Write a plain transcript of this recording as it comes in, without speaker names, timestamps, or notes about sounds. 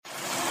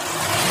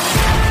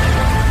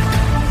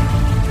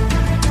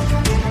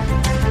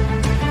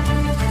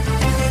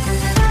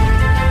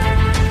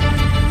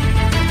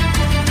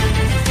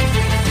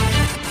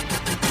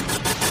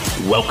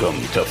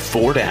to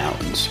Four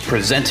Downs,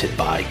 presented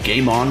by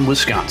Game On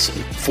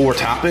Wisconsin. 4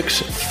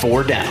 topics,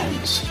 4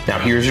 downs. Now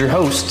here's your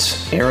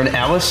hosts, Aaron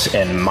Ellis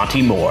and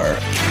Monty Moore.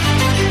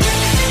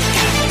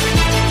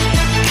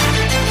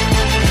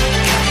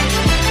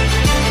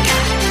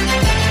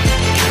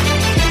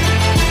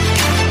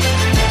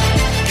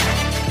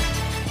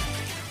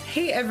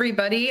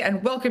 Everybody,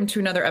 and welcome to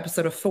another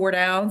episode of Four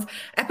Downs,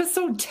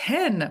 episode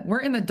 10.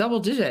 We're in the double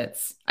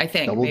digits, I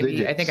think.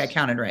 I think I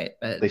counted right,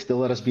 but they still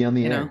let us be on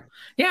the air.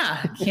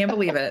 Yeah, can't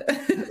believe it.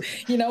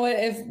 You know what?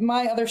 If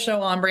my other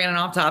show, On Brand and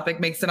Off Topic,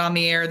 makes it on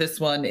the air, this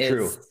one is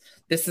true.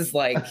 This is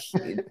like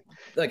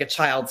a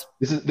child's.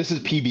 This is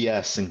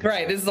PBS,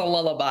 right? This is a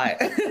lullaby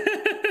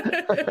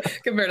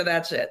compared to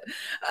that shit.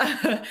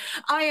 I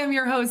am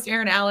your host,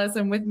 Aaron Ellis,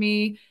 and with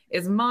me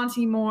is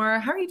Monty Moore.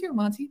 How are you doing,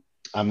 Monty?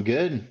 I'm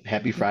good.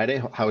 Happy Friday.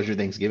 How was your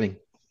Thanksgiving?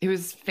 It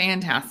was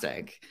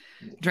fantastic.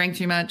 Drank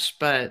too much,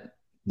 but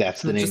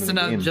that's the name of the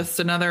game. Just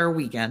another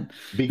weekend.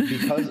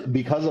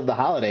 because of the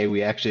holiday,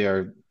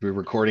 we're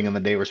recording on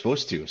the day we're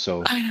supposed to.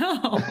 So I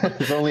know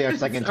it's only our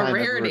second time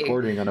ever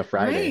recording on a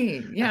Friday.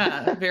 Right.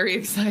 Yeah, very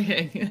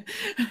exciting.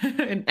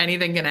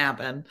 Anything can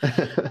happen.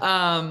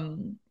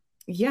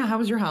 Yeah. How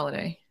was your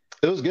holiday?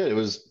 It was good. It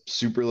was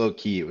super low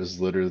key. It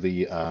was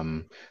literally,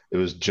 it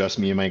was just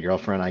me and my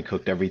girlfriend. I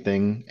cooked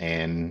everything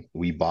and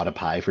we bought a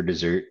pie for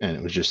dessert, and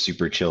it was just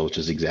super chill, which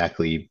is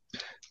exactly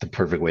the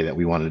perfect way that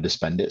we wanted to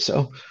spend it.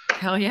 So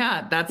hell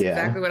yeah, that's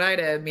exactly what I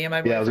did. Me and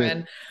my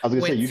boyfriend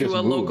went to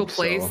a local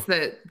place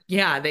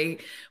we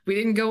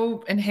didn't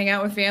go and hang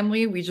out with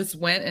family. We just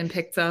went and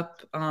picked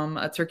up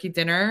a turkey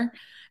dinner.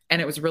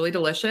 And it was really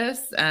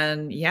delicious.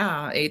 And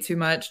yeah, ate too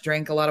much,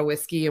 drank a lot of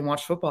whiskey, and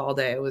watched football all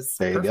day. It was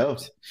perfect. You go.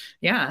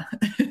 Yeah.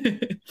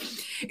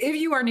 If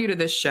you are new to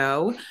this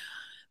show,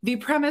 the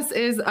premise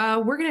is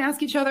we're going to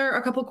ask each other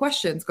a couple of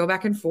questions, go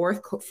back and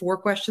forth, 4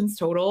 questions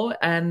total,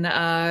 and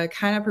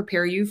kind of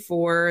prepare you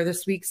for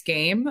this week's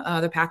game.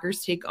 The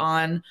Packers take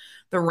on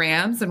the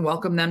Rams and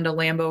welcome them to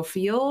Lambeau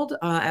Field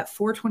at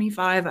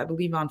 4:25, I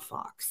believe, on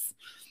Fox.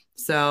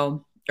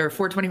 So... or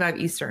 4:25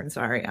 Eastern.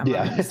 Sorry, I'm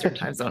on Eastern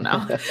time zone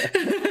now.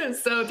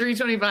 So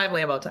 3:25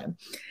 Lambeau time.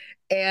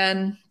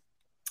 And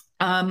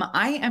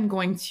I am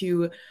going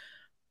to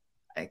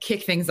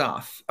kick things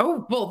off.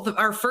 Oh, well,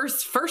 our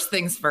first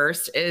things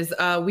first is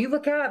we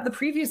look at the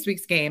previous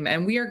week's game,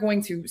 and we are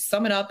going to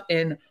sum it up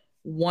in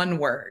one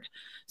word.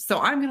 So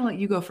I'm going to let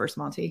you go first,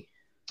 Monty.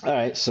 All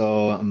right.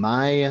 So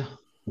my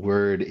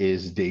word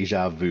is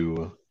deja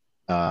vu,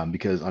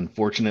 because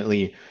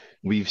unfortunately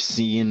we've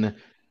seen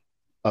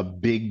a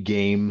big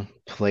game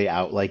play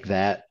out like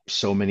that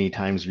so many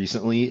times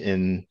recently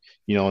in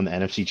the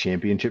NFC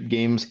Championship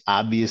games.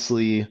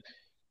 Obviously,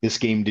 this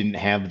game didn't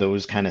have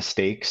those kind of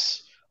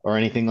stakes or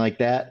anything like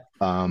that.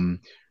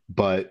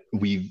 But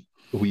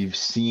we've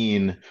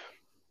seen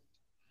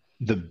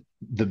the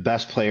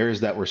best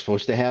players that we're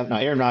supposed to have. Now,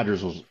 Aaron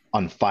Rodgers was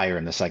on fire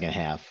in the second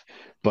half,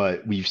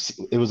 but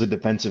it was a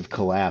defensive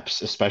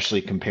collapse,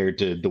 especially compared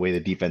to the way the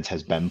defense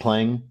has been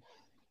playing.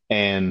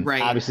 And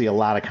obviously a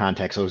lot of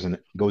context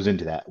goes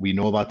into that. We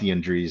know about the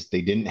injuries.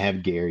 They didn't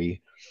have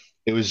Gary.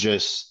 It was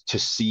just to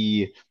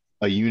see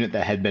a unit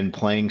that had been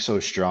playing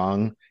so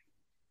strong.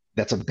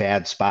 That's a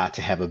bad spot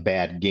to have a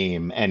bad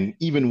game. And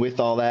even with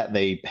all that,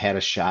 they had a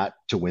shot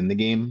to win the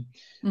game.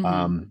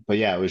 Mm-hmm. But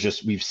yeah, it was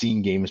just, we've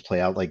seen games play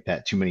out like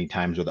that too many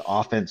times where the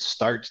offense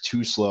starts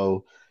too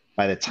slow.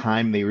 By the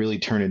time they really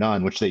turn it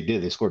on, which they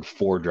did, they scored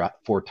 4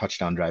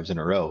 touchdown drives in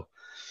a row.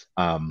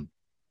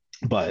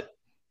 But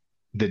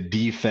the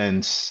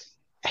defense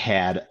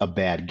had a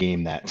bad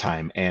game that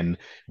time, and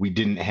we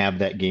didn't have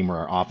that game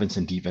where our offense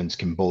and defense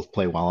can both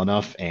play well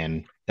enough,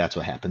 and that's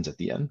what happens at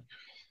the end.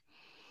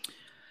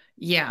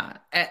 Yeah,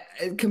 I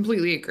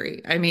completely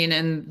agree. I mean,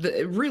 and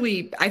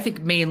really, I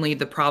think mainly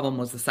the problem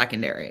was the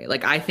secondary.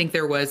 Like, I think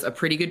there was a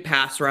pretty good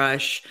pass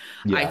rush.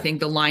 Yeah. I think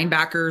the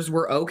linebackers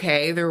were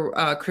okay.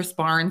 Chris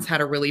Barnes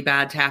had a really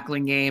bad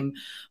tackling game,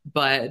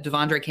 but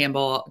Devondre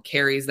Campbell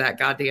carries that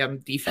goddamn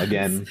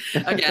defense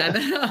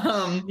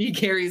again. He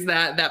carries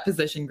that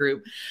position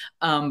group,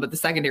 but the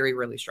secondary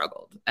really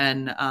struggled.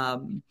 And I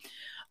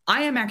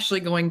am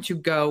actually going to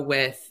go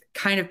with,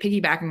 kind of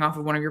piggybacking off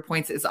of one of your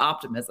points, is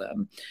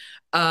optimism.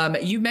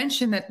 You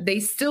mentioned that they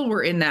still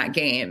were in that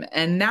game,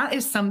 and that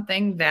is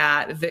something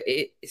that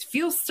it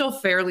feels still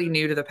fairly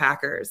new to the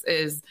Packers.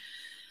 Is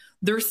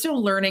they're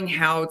still learning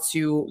how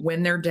to,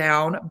 when they're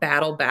down,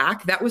 battle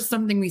back. That was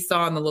something we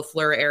saw in the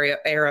LaFleur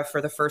era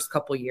for the first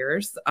couple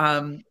years.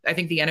 I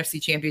think the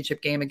NFC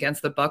Championship game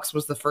against the Bucs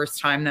was the first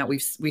time that we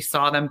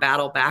saw them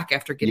battle back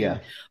after getting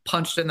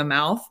punched in the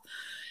mouth.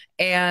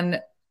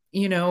 And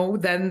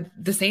then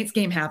the Saints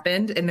game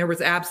happened and there was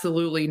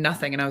absolutely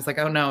nothing. And I was like,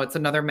 oh no, it's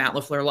another Matt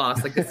LaFleur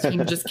loss. Like, this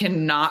team just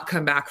cannot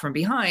come back from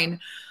behind.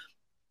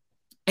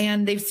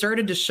 And they've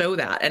started to show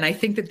that. And I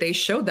think that they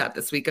showed that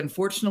this week.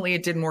 Unfortunately,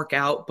 it didn't work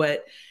out,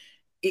 but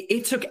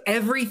it took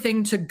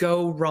everything to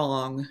go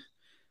wrong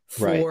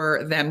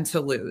for them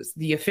to lose.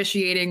 The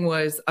officiating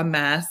was a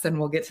mess, and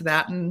we'll get to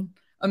that in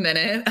a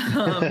minute.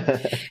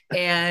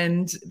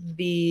 And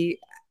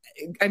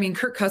I mean,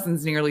 Kirk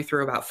Cousins nearly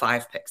threw about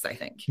 5 picks, I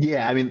think.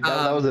 Yeah, I mean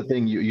that was the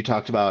thing you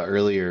talked about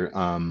earlier.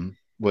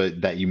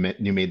 That you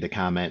made the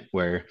comment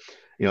where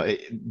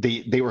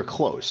they were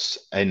close,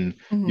 and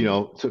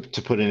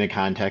to put it into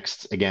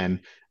context again,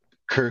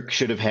 Kirk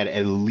should have had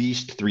at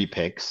least 3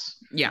 picks,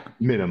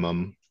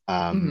 minimum.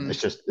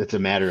 It's a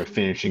matter of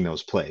finishing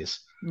those plays.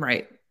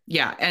 Right.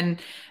 Yeah. And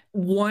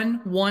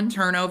one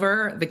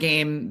turnover,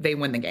 they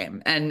win the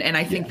game. And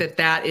I think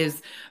that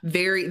is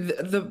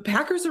the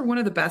Packers are one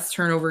of the best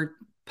turnover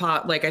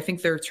like, I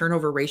think their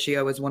turnover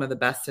ratio is one of the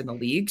best in the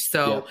league.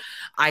 So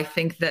I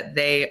think that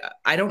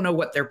I don't know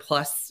what their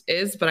plus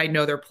is, but I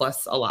know they're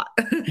plus a lot.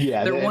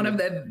 Yeah.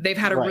 They've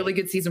had a really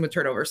good season with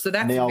turnovers. So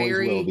that's they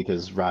always will,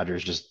 because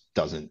Rodgers just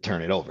doesn't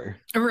turn it over.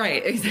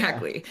 Right,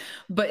 exactly.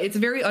 But it's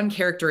very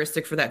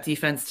uncharacteristic for that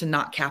defense to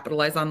not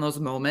capitalize on those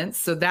moments.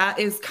 So that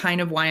is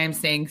kind of why I'm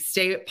saying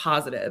stay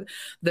positive.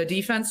 The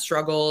defense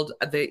struggled,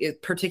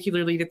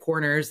 particularly the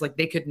corners. Like,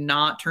 they could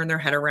not turn their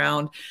head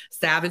around.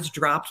 Savage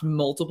dropped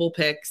multiple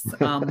picks.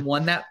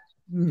 One that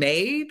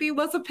maybe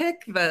was a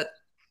pick, but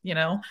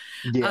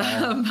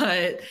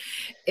but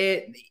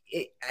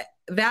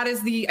that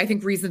is I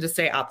think, reason to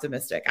stay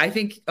optimistic. I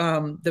think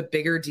the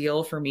bigger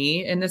deal for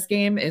me in this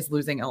game is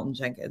losing Elton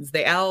Jenkins.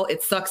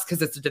 It sucks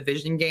because it's a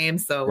division game.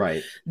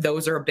 So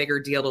those are a bigger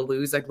deal to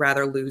lose. I'd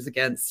rather lose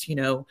against,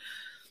 the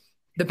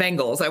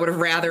Bengals. I would have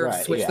rather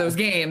switched those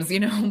games,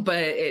 but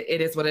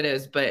it is what it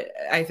is. But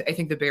I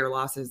think the bigger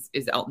loss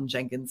is Elton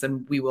Jenkins,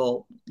 and we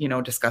will,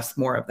 discuss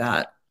more of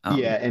that.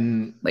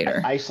 And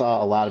later. I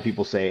saw a lot of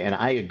people say, and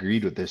I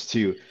agreed with this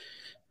too,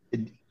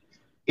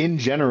 in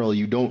general,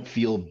 you don't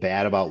feel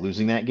bad about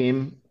losing that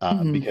game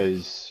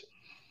because,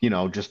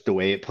 just the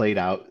way it played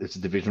out, it's a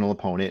divisional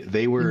opponent.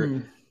 They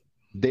were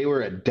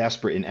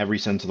desperate in every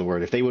sense of the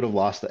word. If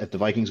the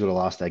Vikings would have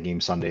lost that game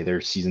Sunday,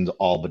 their season's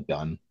all but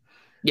done.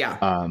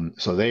 Yeah.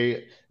 So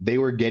they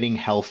were getting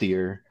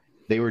healthier.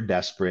 They were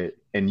desperate,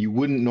 and you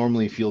wouldn't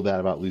normally feel bad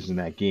about losing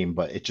that game,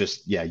 but it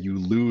just, you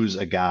lose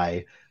a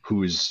guy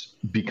who's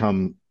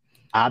become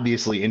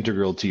obviously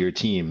integral to your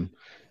team,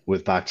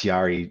 with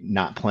Bakhtiari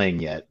not playing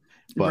yet.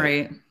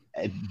 But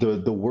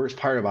the worst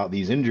part about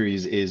these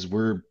injuries is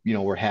we're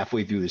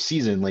halfway through the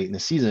season, late in the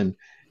season.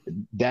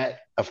 That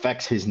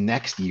affects his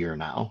next year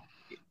now,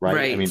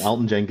 right? I mean,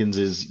 Elton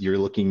Jenkins you're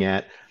looking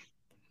at,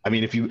 I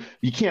mean, if you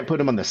can't put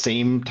him on the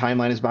same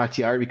timeline as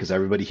Bakhtiari because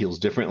everybody heals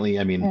differently.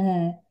 I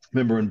mean,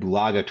 remember when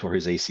Bulaga tore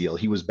his ACL,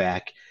 he was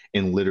back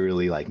in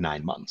literally like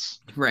 9 months.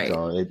 Right.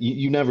 So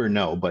you never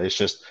know, but it's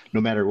just, no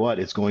matter what,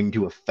 it's going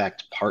to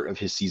affect part of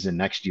his season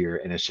next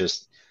year. And it's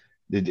just,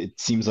 it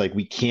seems like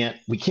we can't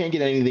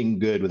get anything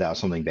good without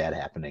something bad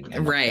happening.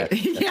 And right.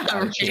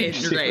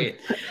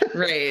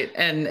 Right.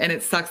 And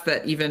it sucks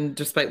that even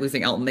despite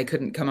losing Elton, they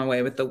couldn't come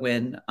away with the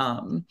win.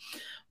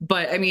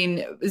 But I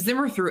mean,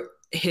 Zimmer threw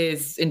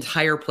his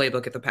entire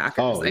playbook at the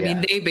Packers. I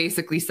mean, they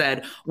basically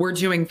said, we're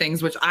doing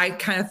things, which I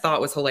kind of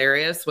thought was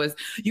hilarious, was,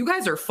 you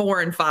guys are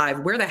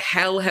 4-5. Where the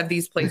hell have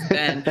these plays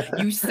been?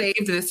 You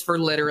saved this for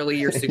literally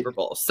your Super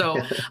Bowl.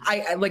 So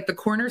I like, the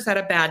corners had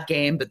a bad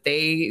game, but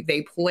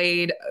they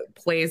played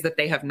plays that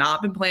they have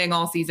not been playing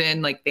all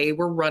season. Like, they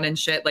were running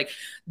shit. Like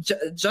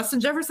Justin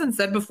Jefferson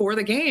said before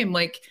the game,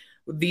 like,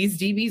 these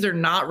DBs are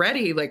not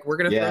ready. Like, we're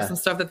going to throw some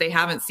stuff that they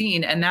haven't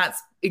seen. And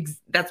that's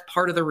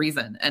part of the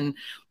reason. And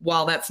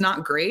while that's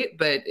not great,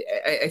 but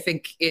I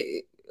think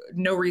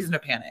no reason to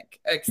panic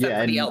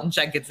except for the Elton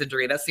Jenkins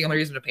injury. That's the only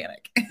reason to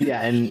panic.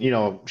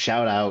 And,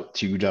 shout out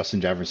to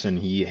Justin Jefferson.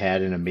 He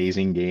had an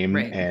amazing game,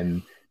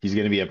 and he's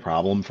going to be a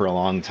problem for a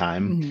long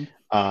time.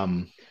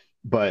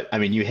 But I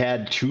mean, you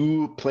had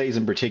 2 plays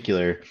in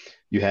particular.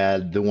 You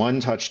had the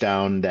one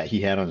touchdown that he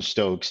had on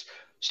Stokes.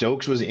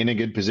 Stokes was in a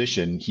good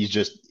position.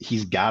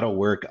 He's got to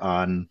work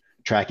on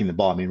tracking the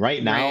ball. I mean,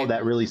 right now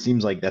that really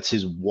seems like that's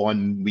his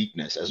one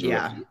weakness as a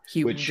rookie.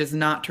 He does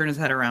not turn his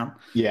head around.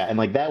 Yeah, and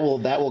like that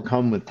will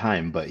come with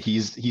time, but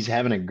he's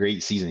having a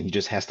great season. He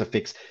just has to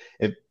fix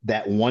if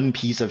that one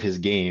piece of his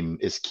game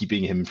is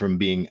keeping him from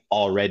being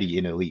already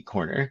an elite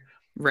corner.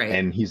 Right.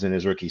 And he's in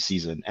his rookie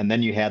season. And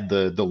then you had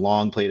the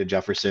long play to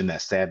Jefferson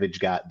that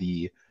Savage got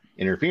the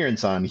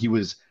interference on. He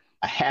was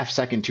a half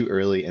second too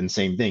early, and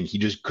same thing. He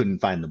just couldn't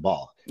find the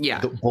ball.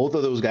 Yeah. Both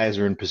of those guys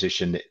are in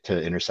position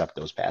to intercept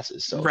those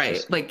passes. So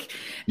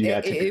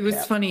it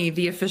was funny.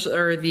 The official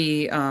or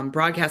the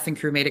broadcasting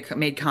crew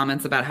made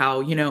comments about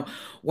how,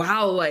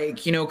 wow,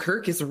 like,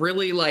 Kirk is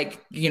really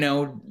like,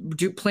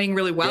 playing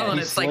really well. And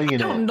it's like, I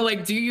don't know,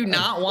 like, do you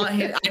not want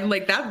him? I'm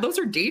like, those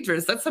are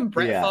dangerous. That's some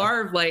Brett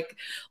Favre, like,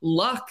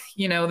 luck,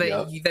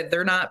 that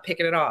they're not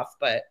picking it off.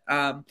 But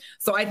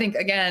so I think,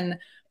 again,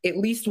 at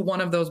least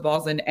one of those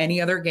balls in any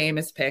other game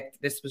is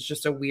picked. This was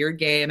just a weird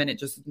game, and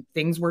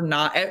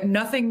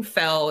nothing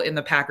fell in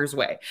the Packers'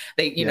 way.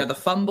 They, the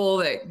fumble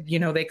that,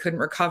 they couldn't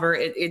recover.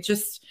 It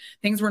just,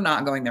 things were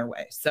not going their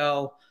way.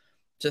 So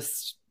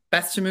just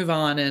best to move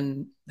on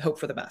and hope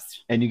for the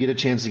best. And you get a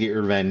chance to get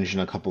revenge in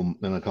a couple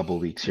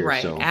of weeks here.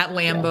 Right. So, at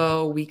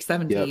Lambeau, week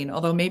 17,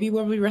 although maybe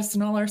we'll be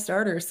resting all our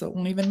starters, so it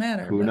won't even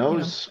matter. Who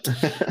knows?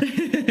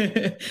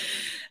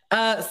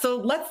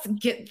 So let's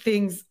get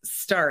things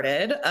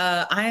started.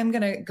 I am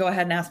going to go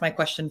ahead and ask my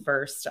question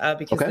first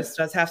because this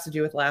does have to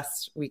do with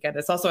last weekend.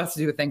 This also has to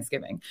do with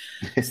Thanksgiving.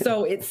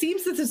 So it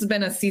seems that this has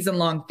been a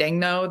season-long thing,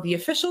 though. The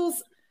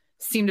officials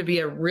seem to be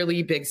a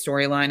really big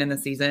storyline in the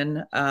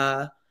season.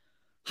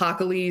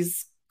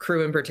 Hockley's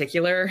crew in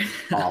particular.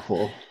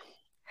 Awful.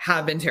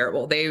 Have been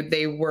terrible.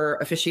 They were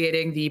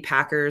officiating the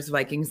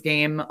Packers-Vikings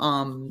game,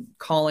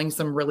 calling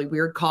some really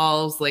weird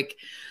calls, like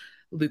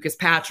Lucas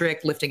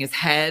Patrick lifting his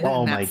head.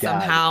 Oh, and my God.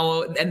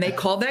 Somehow, and they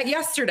called that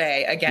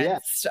yesterday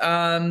against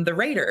the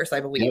Raiders, I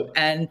believe. Yep.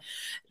 And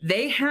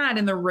they had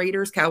in the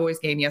Raiders-Cowboys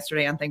game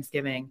yesterday on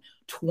Thanksgiving,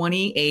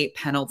 28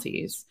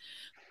 penalties,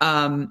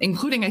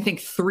 including, I think,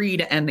 3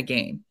 to end the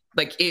game.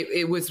 Like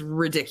it was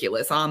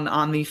ridiculous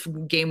on the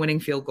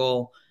game-winning field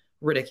goal.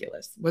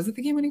 Ridiculous. Was it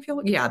the game-winning field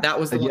goal? Yeah, that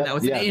was the one that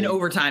was in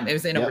overtime. It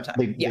was in overtime.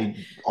 They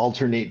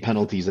alternate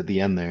penalties at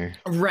the end there.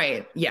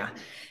 Right. Yeah.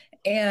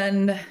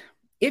 And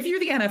if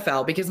you're the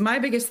NFL, because my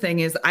biggest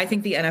thing is I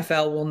think the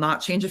NFL will not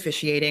change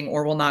officiating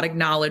or will not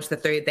acknowledge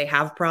that they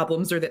have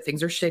problems or that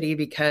things are shitty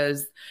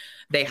because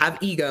they have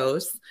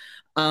egos.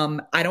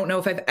 I don't know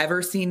if I've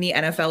ever seen the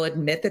NFL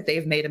admit that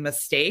they've made a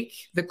mistake.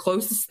 The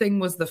closest thing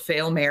was the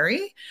Fail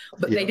Mary,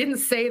 but they didn't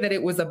say that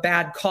it was a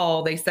bad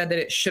call. They said that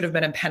it should have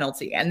been a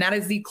penalty. And that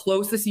is the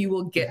closest you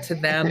will get to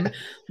them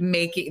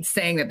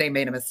saying that they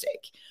made a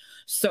mistake.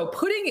 So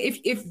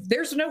if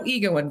there's no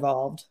ego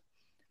involved,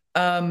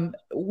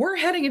 we're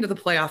heading into the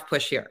playoff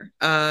push here.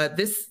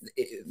 This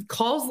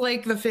calls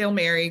like the Fail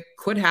Mary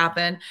could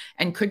happen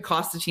and could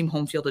cost the team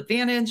home field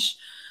advantage,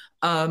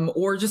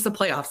 or just a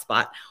playoff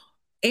spot.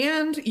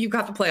 And you've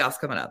got the playoffs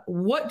coming up.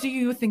 What do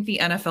you think the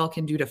NFL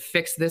can do to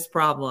fix this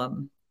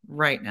problem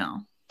right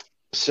now?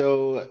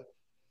 So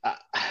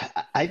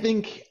I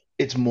think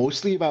it's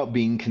mostly about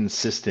being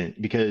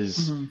consistent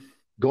because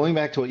going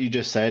back to what you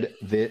just said,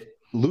 that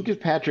Lucas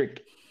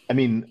Patrick,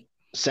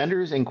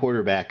 centers and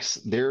quarterbacks,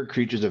 they're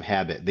creatures of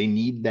habit. They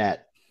need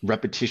that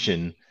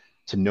repetition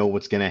to know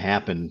what's going to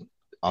happen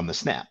on the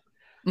snap.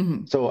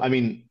 So,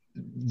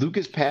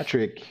 Lucas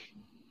Patrick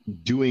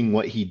doing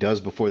what he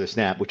does before the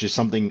snap, which is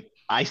something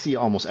I see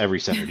almost every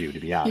center do, to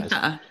be honest.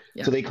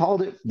 Yeah. So they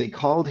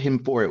called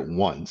him for it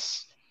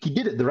once. He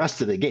did it the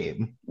rest of the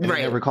game and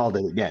they never called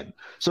it again.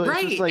 So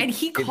it's just like,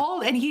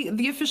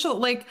 the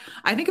official,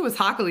 I think it was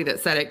Hockley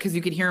that said it because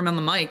you could hear him on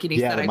the mic and he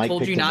said, I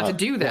told you not to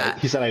do that. Yeah,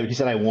 he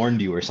said, I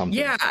warned you or something.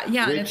 Yeah.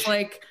 Yeah. And it's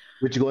like,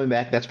 which going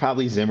back, that's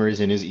probably Zimmer's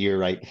in his ear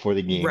right before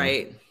the game.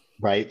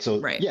 Right.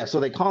 So so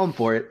they call him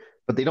for it,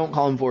 but they don't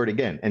call him for it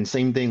again. And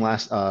same thing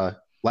last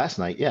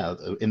night. Yeah.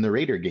 In the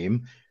Raider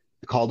game,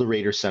 called the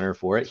Raider center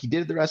for it. He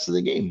did it the rest of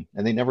the game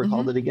and they never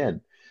called it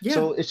again. Yeah.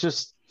 So it's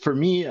just, for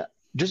me,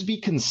 just be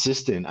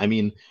consistent.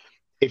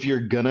 If you're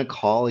going to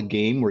call a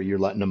game where you're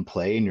letting them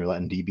play and you're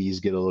letting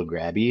DBs get a little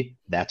grabby,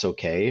 that's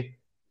okay.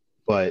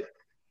 But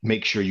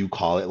make sure you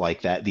call it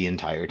like that the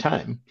entire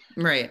time.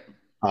 Right.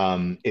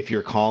 If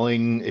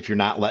you're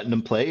not letting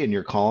them play and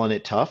you're calling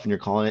it tough and you're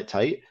calling it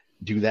tight,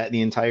 do that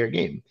the entire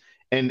game.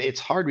 And it's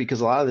hard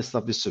because a lot of this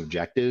stuff is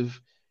subjective.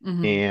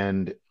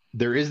 And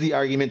there is the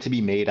argument to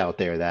be made out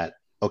there that,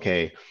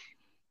 okay,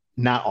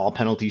 not all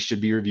penalties should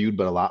be reviewed,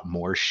 but a lot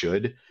more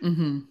should.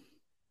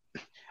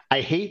 I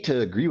hate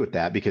to agree with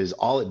that because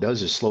all it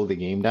does is slow the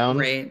game down.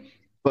 Right.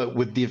 But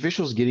with the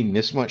officials getting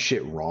this much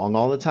shit wrong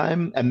all the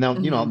time, and now,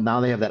 now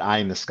they have that eye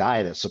in the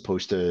sky that's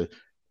supposed to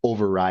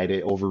override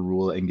it,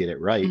 overrule it, and get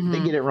it right. They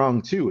get it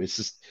wrong too. It's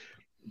just,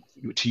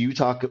 to you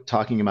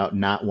talking about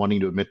not wanting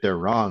to admit they're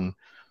wrong,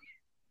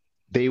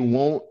 they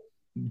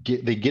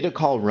get a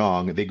call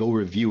wrong, they go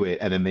review it,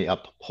 and then they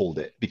uphold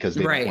it because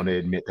they don't want to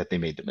admit that they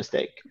made the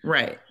mistake.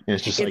 Right. And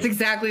it's just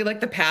exactly like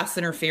the pass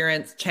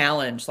interference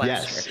challenge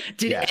last year.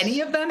 Did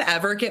any of them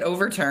ever get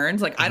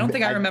overturned? I don't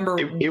think I remember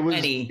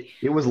any.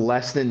 It was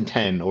less than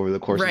 10 over the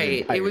course of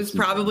the entire It was season.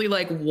 Probably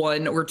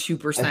 1 or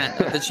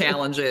 2% of the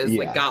challenges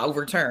got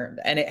overturned,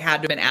 and it had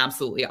to have been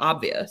absolutely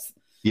obvious.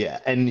 Yeah.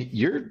 And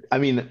I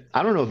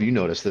don't know if you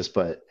noticed this,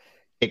 but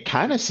it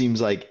kind of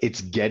seems like it's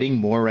getting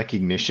more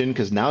recognition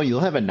because now you'll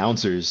have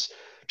announcers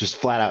just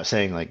flat out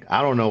saying,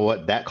 I don't know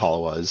what that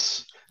call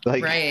was.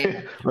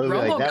 Right.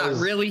 Romo got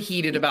really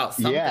heated about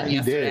something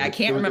yesterday. I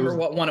can't remember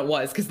what one it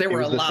was because there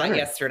were a lot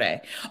yesterday.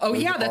 Oh,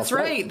 yeah, that's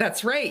right.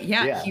 That's right.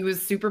 Yeah, he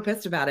was super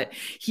pissed about it.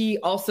 He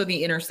also,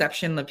 the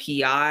interception, the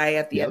PI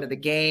at the end of the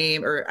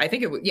game, or I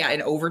think it was,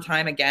 in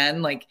overtime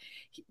again,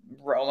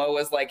 Romo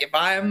was like, if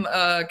I'm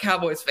a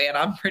Cowboys fan,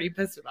 I'm pretty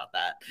pissed about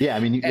that. Yeah,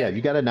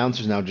 you got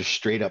announcers now just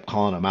straight up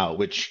calling them out,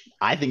 which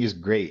I think is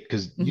great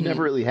because you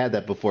never really had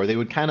that before. They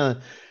would kind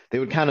of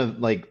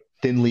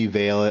thinly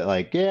veil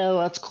it,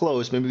 that's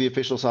close. Maybe the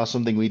official saw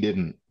something we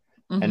didn't.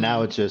 And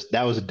now it's just,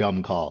 that was a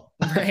dumb call.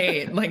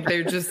 Right.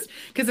 They're just,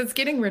 because it's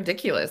getting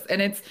ridiculous.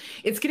 And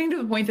it's getting to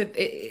the point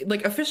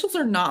that officials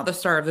are not the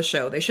star of the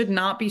show. They should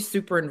not be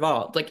super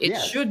involved.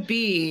 It should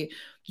be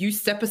you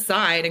step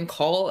aside and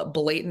call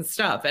blatant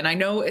stuff. And I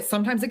know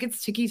sometimes it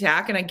gets ticky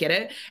tack, and I get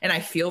it, and I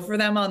feel for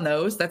them on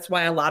those. That's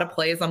why a lot of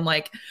plays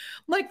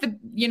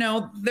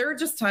there are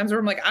just times where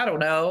I'm like, I don't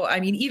know. I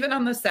mean, even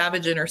on the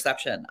Savage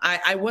interception,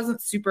 I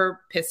wasn't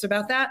super pissed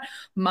about that.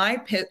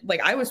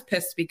 I was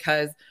pissed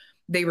because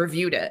they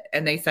reviewed it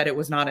and they said it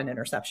was not an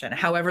interception.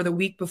 However, the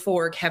week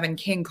before, Kevin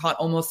King caught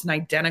almost an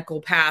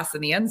identical pass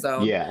in the end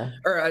zone,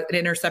 or an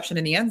interception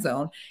in the end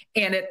zone,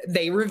 and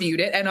they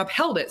reviewed it and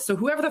upheld it. So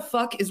whoever the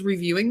fuck is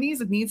reviewing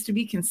these, it needs to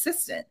be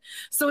consistent.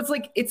 So it's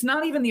like, it's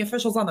not even the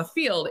officials on the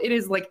field. It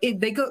is like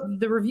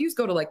the reviews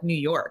go to like New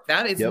York.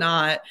 That is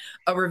not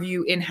a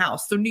review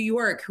in-house. So New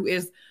York, who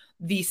is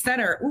the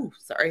center, ooh,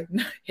 sorry,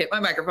 hit my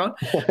microphone.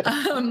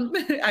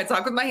 I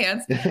talk with my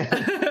hands.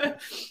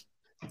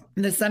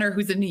 The center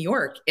who's in New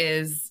York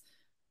is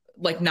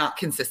like not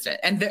consistent.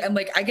 And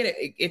like, I get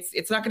it.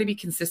 It's not going to be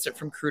consistent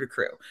from crew to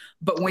crew,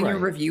 but when you're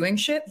reviewing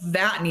shit,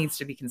 that needs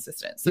to be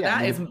consistent. So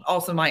that is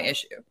also my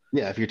issue.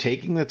 Yeah. If you're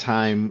taking the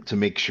time to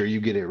make sure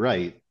you get it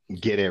right,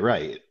 get it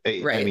right.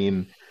 I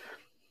mean,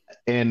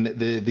 and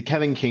the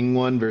Kevin King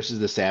one versus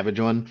the Savage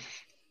one,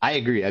 I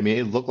agree. I mean,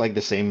 it looked like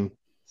the same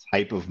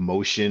type of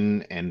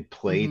motion and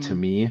play to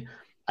me.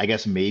 I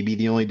guess maybe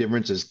the only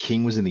difference is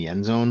King was in the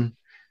end zone.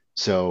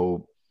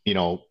 So,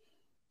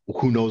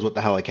 who knows what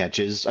the hell a catch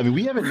is? I mean,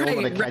 we haven't known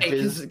what a catch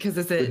is because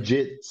it's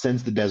legit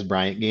since the Des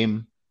Bryant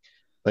game.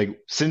 Like,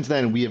 since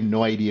then, we have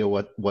no idea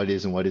what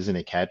is and what isn't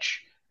a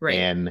catch. Right.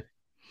 And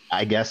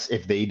I guess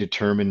if they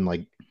determine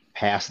like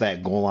past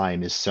that goal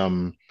line is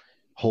some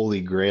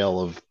holy grail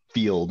of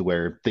field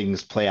where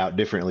things play out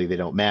differently, they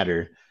don't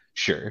matter.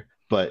 Sure.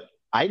 But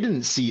I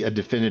didn't see a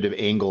definitive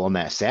angle on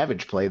that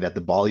Savage play that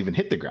the ball even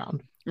hit the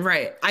ground.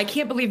 Right. I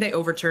can't believe they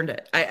overturned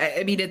it.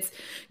 I mean, it's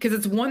because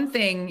it's one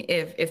thing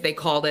if they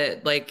called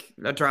it like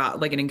a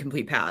drop, like an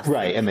incomplete pass.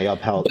 Right. And they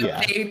upheld.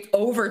 But they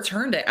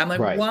overturned it. I'm like,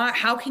 why?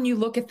 How can you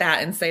look at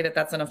that and say that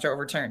that's enough to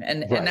overturn?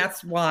 And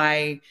that's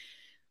why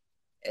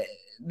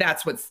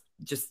that's what's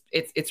just,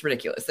 it's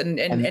ridiculous. And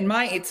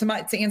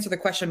to answer the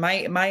question,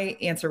 my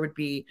answer would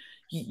be,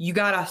 you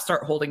got to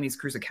start holding these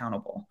crews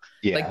accountable.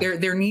 Yeah. Like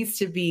there needs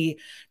to be,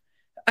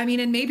 I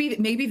mean, and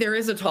maybe there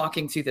is a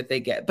talking to that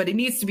they get, but it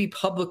needs to be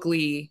public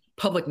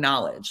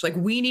knowledge. Like,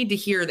 we need to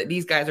hear that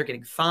these guys are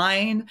getting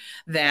fined,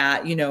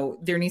 that,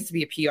 there needs to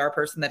be a PR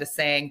person that is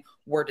saying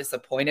we're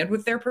disappointed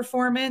with their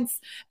performance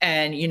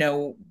and,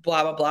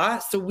 blah, blah, blah.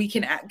 So we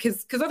can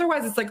because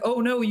otherwise it's like,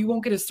 oh no, you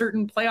won't get a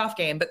certain playoff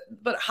game,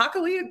 but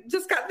Hockley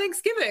just got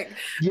Thanksgiving.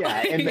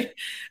 Yeah.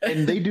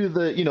 And they do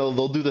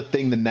they'll do the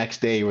thing the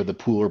next day where the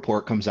pool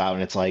report comes out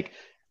and it's like,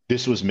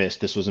 this was missed.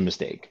 This was a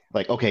mistake.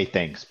 Like, okay,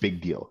 thanks. Big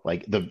deal.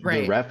 Like the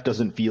ref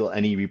doesn't feel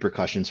any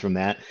repercussions from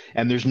that.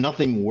 And there's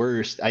nothing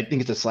worse. I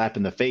think it's a slap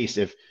in the face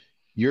if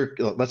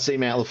let's say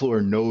Matt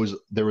LaFleur knows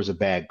there was a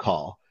bad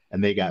call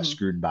and they got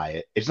screwed by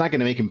it. It's not going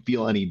to make him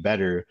feel any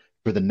better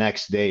for the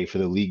next day for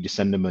the league to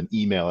send him an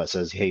email that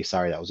says, hey,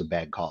 sorry, that was a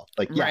bad call.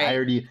 Like, I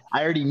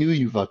already knew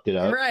you fucked it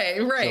up. Right.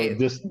 So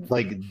just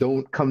like,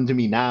 don't come to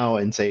me now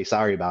and say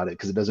sorry about it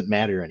because it doesn't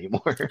matter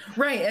anymore.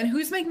 Right. And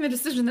who's making the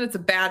decision that it's a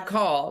bad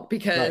call?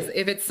 Because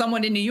if it's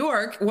someone in New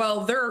York,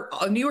 well,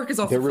 New York is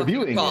also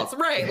reviewing calls. It.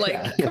 Right.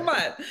 Like, come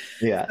on.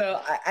 Yeah.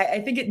 So I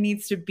think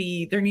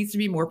there needs to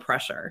be more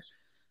pressure.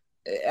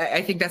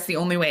 I think that's the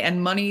only way.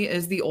 And money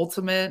is the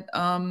ultimate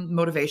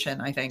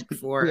motivation, I think,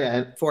 for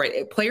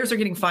it. Players are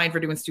getting fined for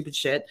doing stupid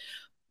shit.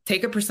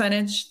 Take a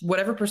percentage,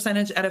 whatever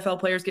percentage NFL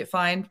players get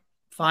fined,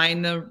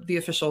 fine the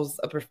officials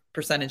a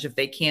percentage if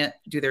they can't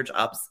do their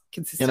jobs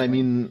consistently. And I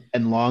mean,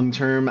 and long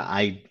term,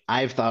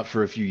 I've thought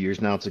for a few years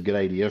now it's a good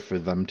idea for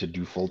them to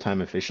do full-time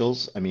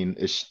officials. I mean,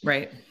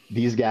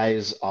 these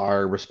guys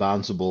are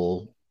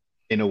responsible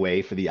in a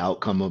way for the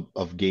outcome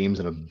of games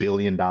in $1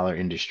 billion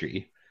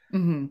industry.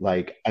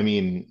 Like, I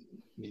mean,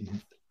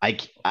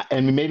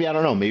 and maybe, I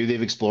don't know, maybe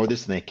they've explored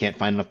this and they can't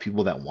find enough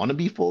people that want to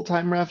be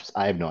full-time refs.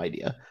 I have no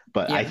idea.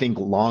 But I think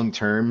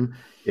long-term,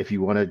 if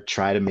you want to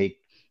try to make,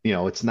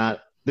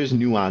 there's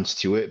nuance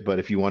to it, but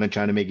if you want to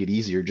try to make it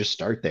easier, just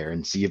start there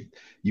and see if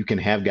you can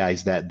have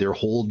guys that their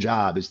whole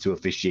job is to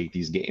officiate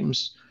these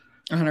games.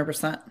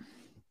 100%.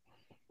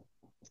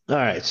 All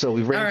right, so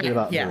we've ranted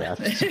about the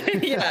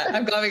refs. Yeah,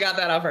 I'm glad we got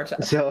that off our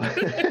chest.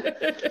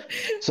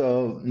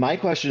 So my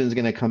question is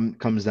going to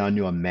comes down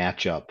to a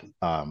matchup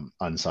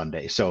on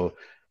Sunday. So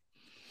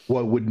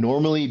what would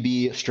normally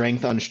be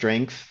strength on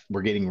strength,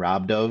 we're getting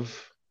robbed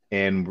of,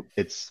 and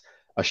it's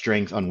a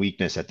strength on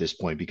weakness at this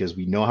point because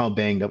we know how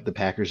banged up the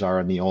Packers are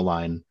on the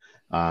O-line.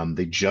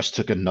 They just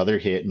took another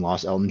hit and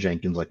lost Elton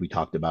Jenkins, like we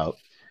talked about.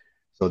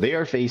 So they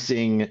are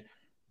facing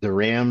the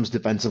Rams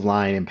defensive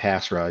line and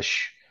pass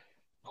rush,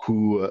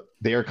 who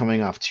they are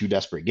coming off 2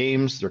 desperate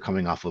games. They're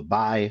coming off a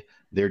bye.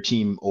 Their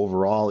team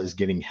overall is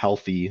getting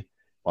healthy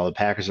while the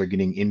Packers are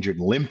getting injured,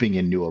 limping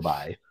into a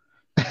bye.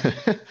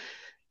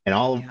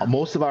 And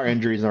most of our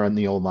injuries are on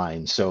the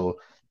O-line. So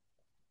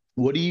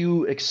what do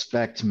you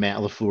expect Matt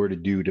LaFleur to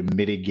do to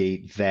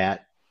mitigate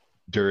that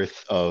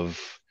dearth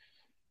of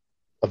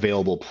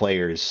available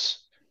players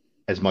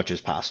as much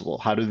as possible?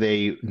 How do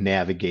they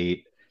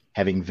navigate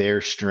having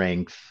their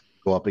strength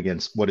go up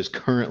against what is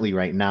currently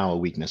right now a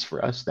weakness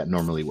for us that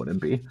normally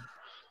wouldn't be?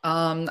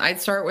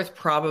 I'd start with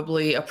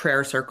probably a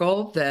prayer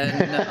circle,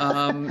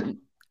 then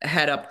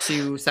head up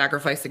to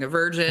sacrificing a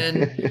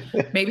virgin,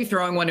 maybe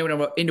throwing one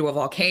into a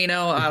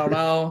volcano. I don't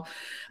know.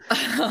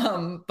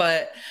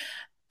 But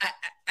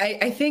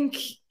I think,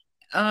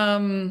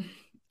 um,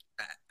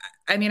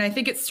 I mean, I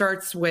think it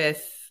starts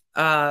with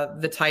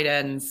the tight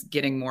ends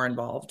getting more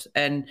involved.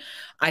 And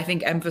I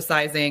think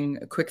emphasizing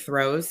quick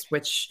throws,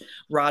 which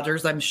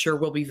Rodgers, I'm sure,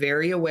 will be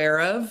very aware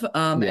of.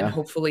 And Yeah.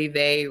 hopefully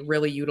they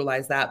really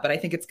utilize that. But I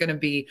think we're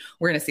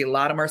going to see a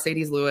lot of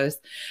Mercedes Lewis,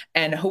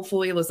 and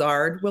hopefully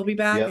Lazard will be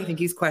back. I Yep. think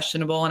he's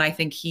questionable. And I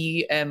think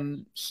he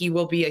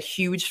will be a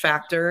huge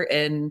factor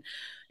in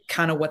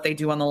kind of what they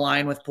do on the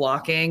line with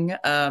blocking.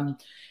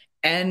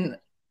 And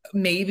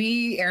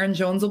maybe Aaron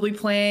Jones will be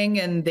playing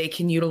and they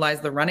can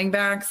utilize the running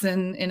backs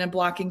in a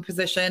blocking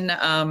position,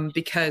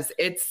 because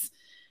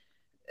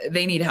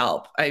they need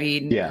help. I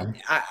mean, Yeah.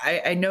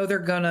 I know they're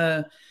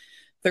gonna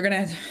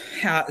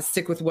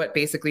stick with what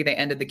basically they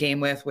ended the game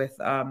with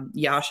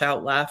Yash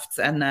out left,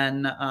 and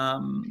then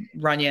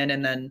Runyon,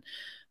 and then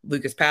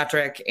Lucas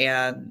Patrick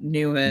and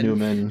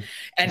Newman.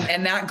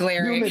 and that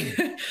glaring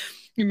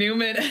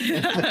Newman,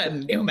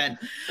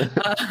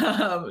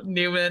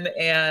 Newman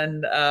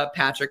and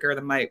Patrick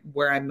are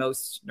where I'm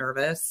most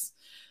nervous,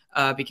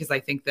 because I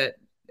think that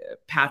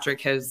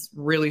Patrick has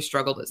really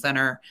struggled at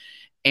center,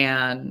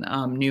 and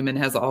Newman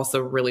has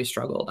also really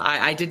struggled.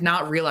 I did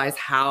not realize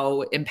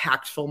how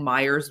impactful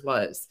Myers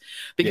was,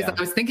 because I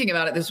was thinking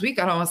about it this week.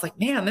 I was like,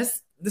 man,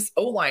 this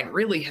O-line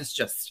really has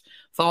just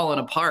fallen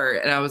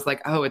apart. And I was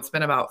like, oh, it's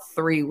been about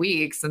 3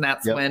 weeks. And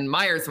that's when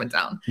Myers went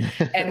down.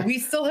 And we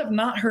still have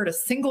not heard a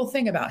single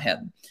thing about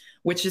him,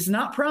 which is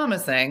not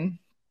promising.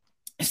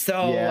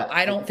 So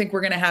I don't think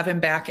we're going to have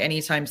him back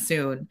anytime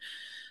soon.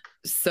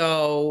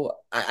 So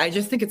I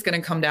just think it's going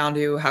to come down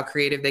to how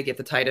creative they get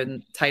the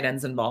tight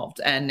ends involved,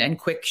 and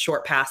quick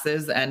short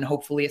passes, and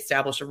hopefully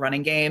establish a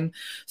running game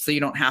so you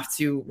don't have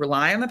to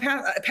rely on the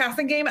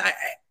passing game. I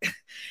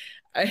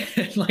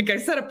like I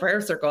said, a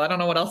prayer circle. I don't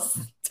know what else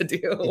to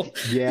do.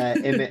 Yeah,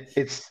 and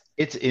it's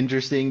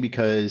interesting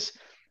because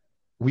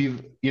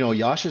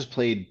Yash has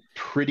played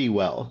pretty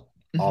well,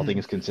 all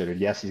things considered.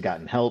 Yes, he's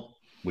gotten help,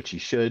 which he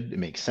should. It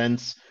makes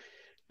sense.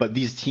 But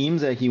these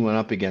teams that he went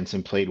up against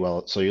and played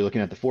well, so you're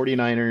looking at the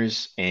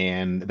 49ers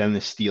and then the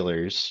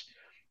Steelers.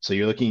 So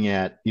you're looking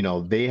at,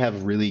 they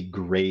have really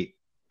great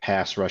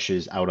pass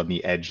rushes out on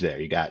the edge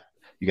there. You got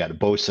a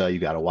Bosa, you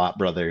got a Watt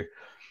brother.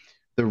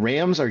 The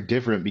Rams are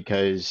different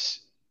because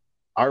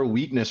our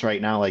weakness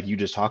right now, like you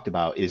just talked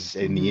about, is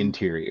in the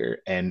interior.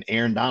 And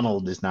Aaron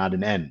Donald is not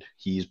an end.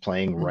 He's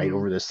playing right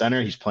over the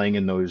center. He's playing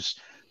in those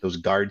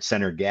guard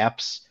center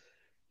gaps.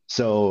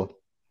 So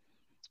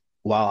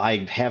while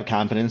I have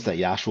confidence that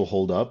Yash will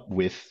hold up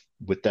with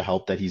the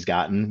help that he's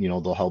gotten,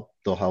 they'll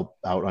help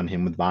out on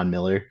him with Von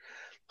Miller.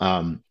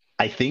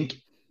 I think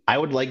I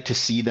would like to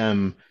see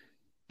them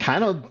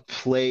kind of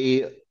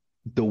play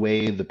the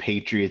way the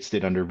Patriots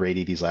did under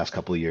Brady these last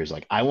couple of years.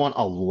 Like, I want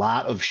a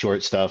lot of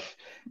short stuff.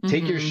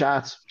 Take your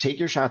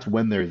shots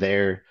when they're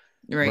there.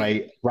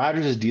 Right.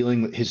 Rodgers is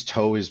dealing with his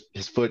toe is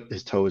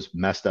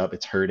messed up.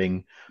 It's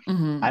hurting.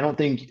 I don't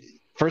think,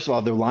 first of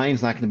all, their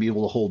line's not going to be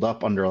able to hold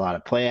up under a lot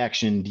of play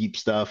action, deep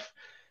stuff.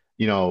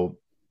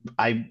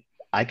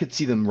 I could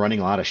see them running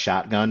a lot of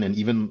shotgun, and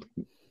even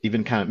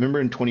kind of,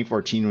 remember in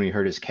 2014 when he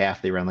hurt his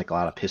calf, they ran like a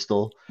lot of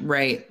pistol.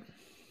 Right.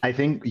 I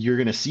think you're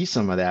going to see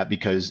some of that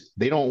because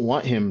they don't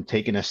want him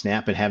taking a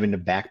snap and having to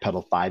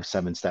backpedal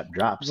 5-7 step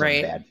drops on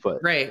a bad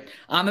foot. Right.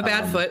 On the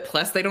bad foot.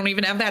 Plus, they don't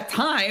even have that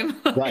time.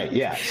 Right.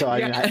 Yeah. So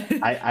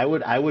I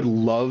would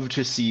love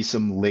to see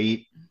some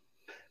late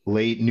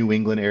New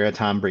England era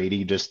Tom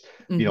Brady, just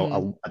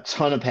a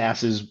ton of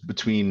passes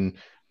between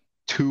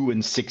 2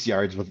 and 6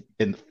 yards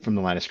from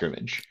the line of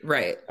scrimmage.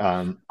 Right.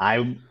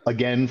 I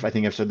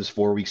think I've said this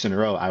 4 weeks in a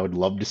row. I would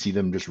love to see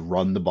them just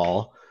run the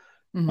ball.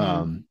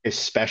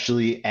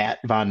 Especially at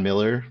Von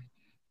Miller.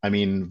 I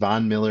mean,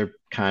 Von Miller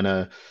kind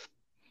of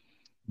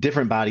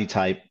different body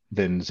type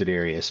than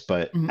Za'Darius,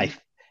 but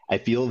I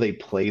feel they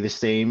play the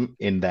same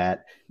in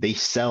that they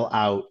sell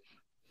out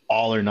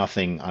all or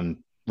nothing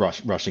on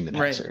rushing the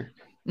passer.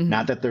 Right.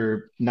 Not that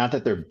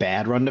they're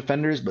bad run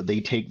defenders, but they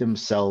take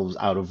themselves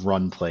out of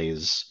run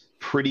plays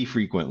pretty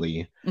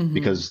frequently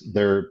because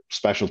they're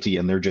specialty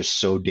and they're just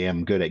so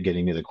damn good at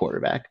getting to the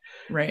quarterback.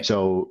 Right.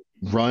 So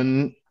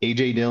run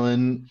AJ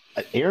Dillon,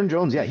 Aaron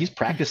Jones. Yeah, he's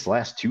practiced the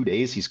last 2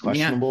 days. He's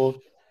questionable.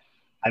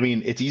 I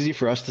mean, it's easy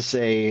for us to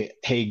say,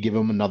 hey, give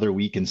him another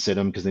week and sit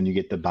him because then you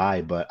get the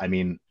bye. But I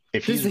mean,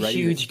 if this is a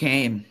huge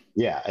game.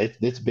 Yeah,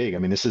 it's big. I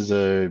mean, this is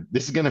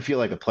going to feel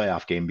like a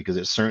playoff game because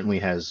it certainly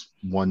has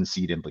 1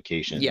 seed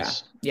implications.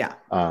 Yeah.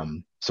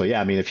 So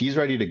yeah, I mean, if he's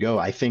ready to go,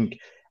 I think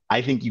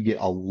you get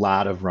a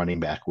lot of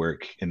running back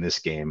work in this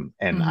game.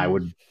 And I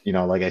would,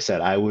 like I said,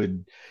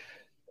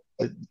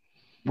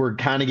 we're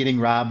kind of getting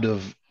robbed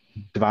of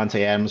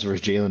Devontae Adams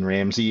versus Jalen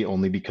Ramsey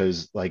only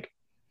because, like,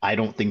 I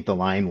don't think the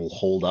line will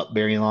hold up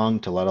very long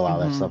to let a lot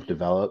of that stuff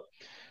develop.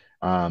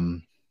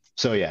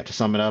 So yeah, to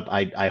sum it up,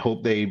 I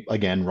hope they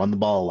again run the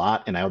ball a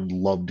lot, and I would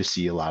love to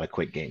see a lot of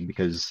quick game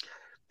because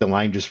the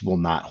line just will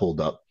not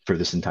hold up for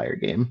this entire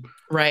game.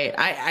 Right.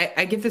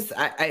 I get this.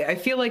 I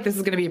feel like this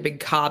is going to be a big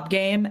Cobb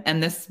game,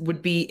 and this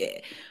would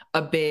be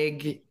a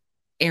big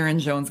Aaron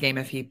Jones game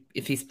if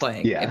he's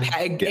playing. Yeah,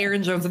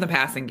 Aaron Jones in the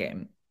passing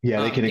game.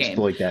 Yeah, they can game.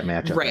 exploit that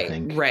matchup, Right, I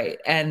think. right.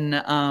 And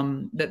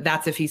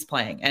that's if he's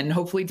playing. And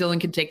hopefully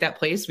Dylan can take that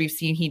place. We've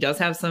seen he does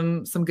have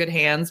some good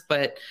hands,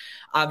 but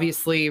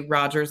obviously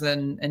Rodgers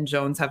and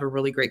Jones have a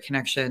really great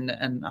connection,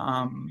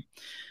 and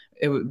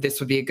this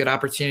would be a good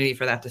opportunity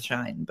for that to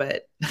shine.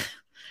 But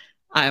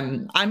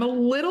I'm a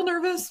little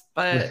nervous,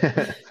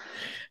 but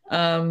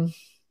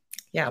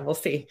yeah, we'll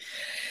see.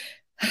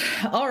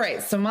 All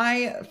right. So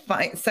my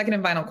second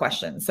and final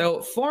question.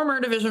 So former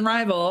division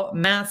rival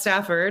Matt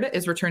Stafford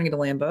is returning to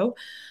Lambeau.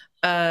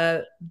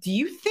 Do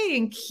you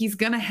think he's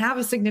going to have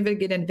a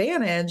significant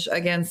advantage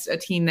against a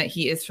team that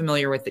he is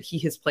familiar with, that he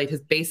has played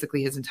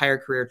basically his entire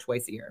career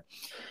twice a year?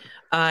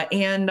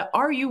 And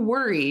are you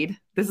worried?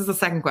 This is the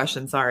second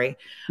question. Sorry.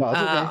 No,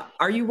 okay.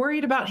 Are you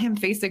worried about him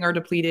facing our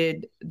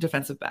depleted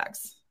defensive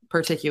backs,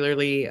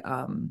 particularly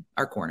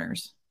our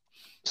corners?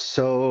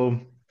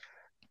 So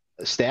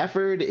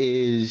Stafford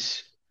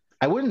is,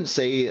 I wouldn't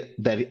say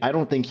that, I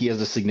don't think he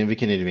has a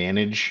significant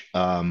advantage.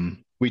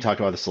 We talked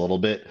about this a little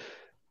bit.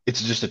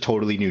 It's just a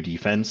totally new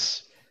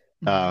defense.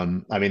 I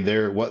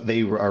mean, what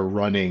they are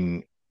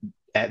running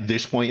at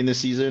this point in the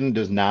season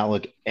does not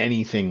look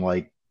anything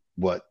like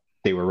what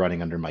they were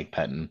running under Mike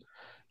Pettin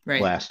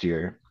last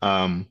year.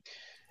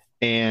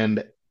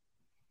 And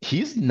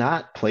he's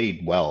not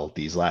played well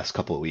these last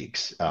couple of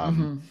weeks.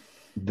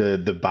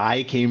 The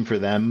bye came for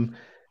them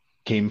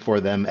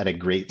at a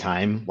great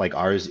time. Like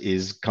ours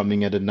is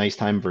coming at a nice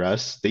time for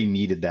us. They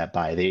needed that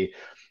bye. They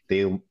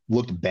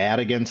looked bad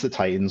against the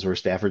Titans, where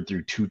Stafford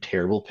threw 2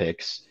 terrible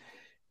picks.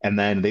 And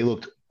then they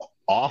looked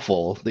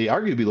awful. They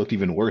arguably looked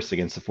even worse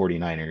against the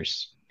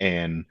 49ers.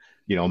 And,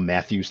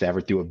 Matthew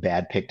Stafford threw a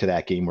bad pick to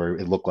that game where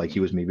it looked like he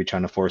was maybe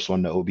trying to force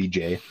one to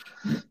OBJ.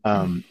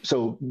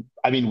 So,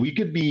 I mean,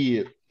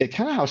 it's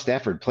kind of how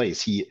Stafford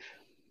plays.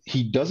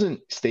 He doesn't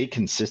stay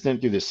consistent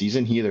through the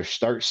season. He either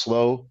starts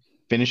slow,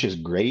 finishes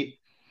great.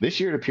 This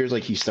year it appears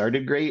like he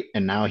started great,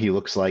 and now he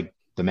looks like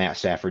the Matt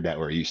Stafford that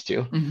we're used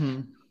to.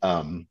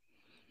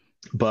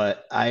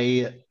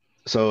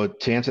 So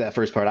to answer that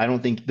first part, I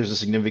don't think there's a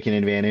significant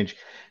advantage.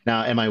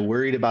 Now, am I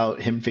worried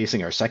about him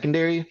facing our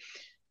secondary?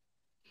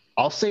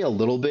 I'll say a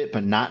little bit,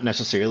 but not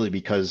necessarily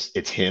because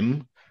it's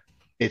him.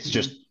 It's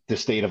just the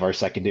state of our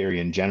secondary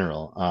in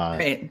general.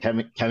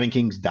 Kevin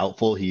King's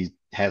doubtful. He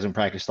hasn't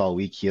practiced all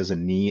week. He has a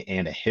knee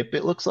and a hip,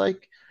 it looks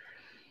like.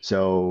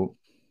 So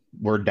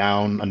we're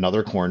down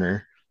another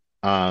corner.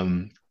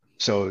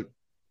 So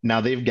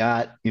now they've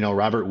got,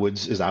 Robert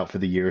Woods is out for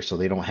the year, so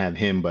they don't have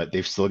him, but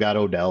they've still got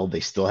Odell. They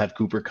still have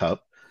Cooper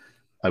Kupp.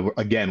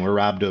 Again, we're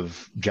robbed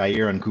of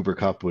Jair on Cooper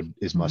Kupp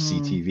is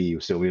must-see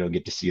TV, so we don't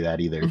get to see that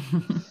either.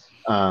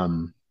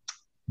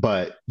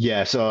 But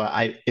yeah, so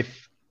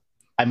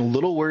I'm a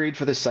little worried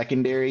for the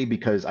secondary,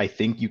 because I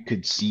think you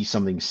could see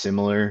something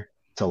similar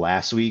to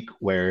last week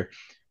where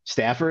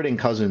Stafford and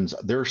Cousins,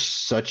 they're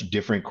such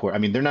different core. I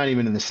mean, they're not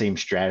even in the same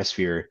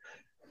stratosphere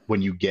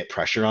when you get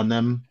pressure on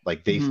them.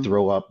 Like they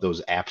throw up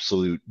those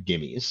absolute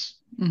gimmies.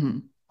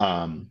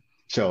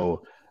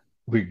 So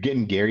we're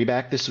getting Gary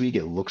back this week.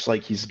 It looks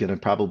like he's going to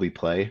probably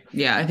play.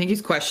 Yeah, I think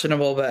he's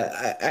questionable, but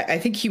I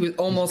think he was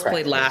almost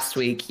played last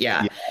week.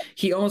 Yeah,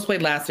 he almost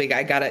played last week.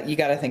 You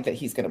gotta think that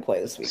he's going to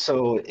play this week.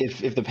 So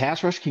if the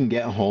pass rush can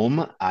get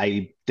home,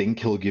 I think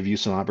he'll give you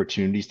some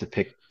opportunities to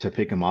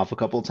pick him off a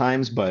couple of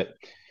times. But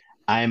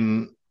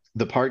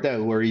the part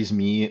that worries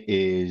me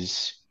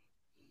is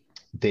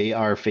they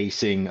are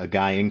facing a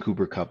guy in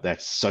Cooper Kupp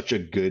that's such a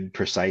good,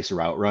 precise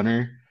route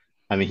runner.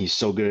 I mean, he's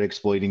so good at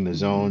exploiting the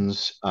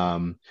zones.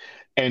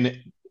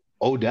 And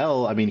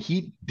Odell, I mean,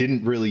 he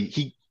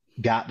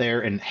got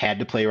there and had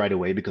to play right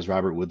away because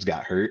Robert Woods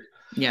got hurt.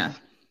 Yeah.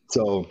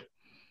 So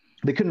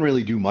they couldn't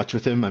really do much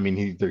with him. I mean,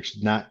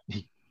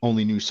 he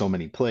only knew so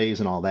many plays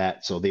and all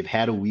that. So they've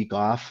had a week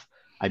off.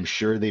 I'm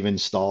sure they've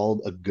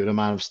installed a good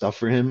amount of stuff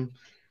for him.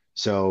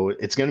 So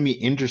it's going to be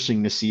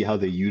interesting to see how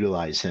they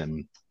utilize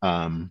him.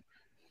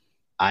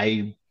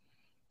 I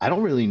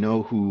don't really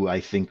know who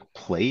I think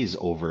plays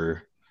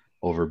over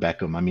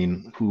Beckham. I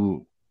mean,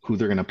 who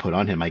they're going to put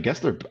on him. I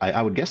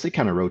would guess they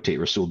kind of rotate.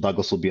 Rasul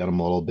Douglas will be on him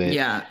a little bit.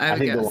 Yeah, I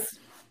guess.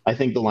 I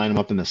think they'll line him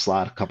up in the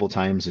slot a couple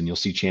times, and you'll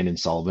see Chandon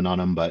Sullivan on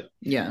him. But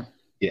yeah.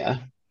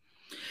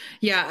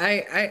 Yeah,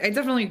 I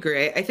definitely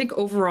agree. I think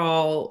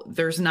overall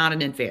there's not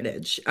an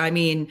advantage. I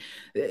mean,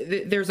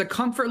 there's a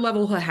comfort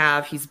level he'll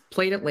have. He's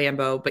played at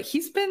Lambeau, but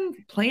he's been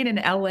playing in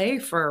LA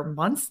for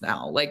months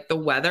now. Like the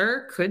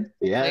weather could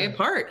play a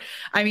part.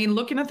 I mean,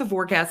 looking at the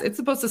forecast, it's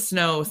supposed to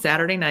snow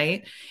Saturday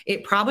night.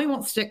 It probably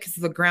won't stick because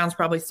the ground's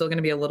probably still going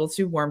to be a little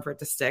too warm for it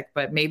to stick.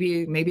 But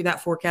maybe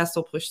that forecast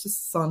will push to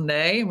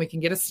Sunday and we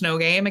can get a snow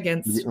game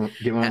against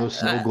get one of those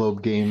snow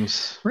globe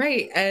games.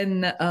 Right.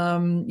 And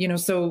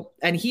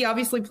and he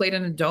obviously played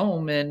played in a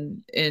dome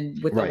and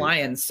with the Right.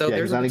 Lions. So Yeah,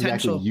 there's he's a not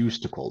potential. exactly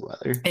used to cold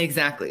weather.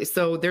 Exactly.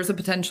 So there's a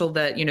potential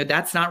that,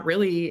 that's not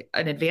really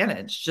an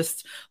advantage,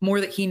 just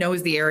more that he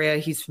knows the area.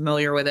 He's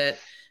familiar with it,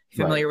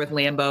 Right. familiar with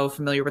Lambeau,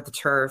 familiar with the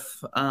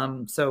turf.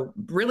 So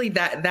really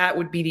that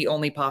would be the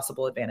only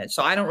possible advantage.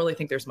 So I don't really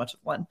think there's much of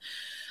one.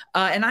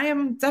 And I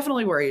am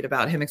definitely worried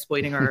about him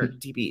exploiting our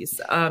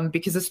DBs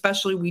because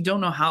especially we don't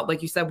know how,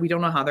 like you said, we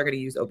don't know how they're going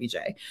to use OBJ.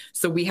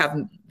 So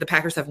the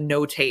Packers have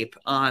no tape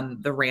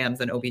on the Rams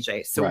and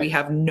OBJ. So we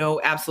have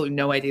absolutely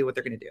no idea what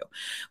they're going to do.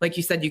 Like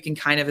you said, you can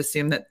kind of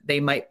assume that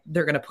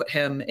they're going to put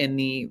him in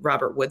the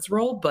Robert Woods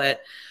role,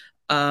 but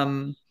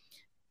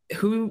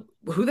who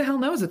the hell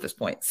knows at this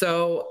point?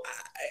 So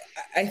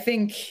I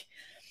think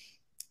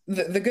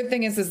the good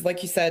thing is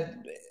like you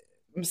said,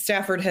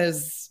 Stafford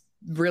has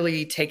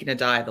really taken a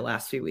dive the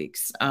last few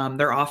weeks.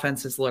 Their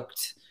offense has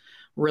looked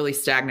really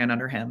stagnant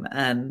under him,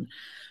 and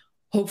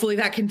hopefully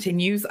that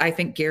continues. I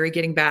think Gary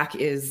getting back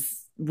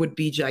would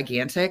be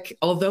gigantic,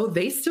 although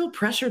they still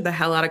pressured the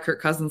hell out of Kirk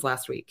Cousins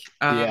last week.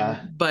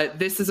 But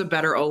this is a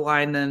better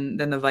O-line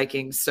than the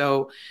Vikings,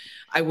 so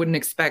I wouldn't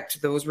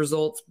expect those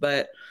results,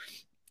 but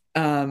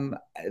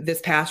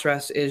this pass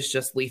rush is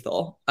just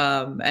lethal.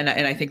 And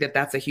I think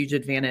that's a huge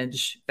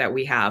advantage that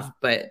we have,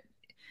 but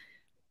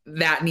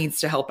that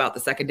needs to help out the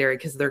secondary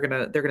because they're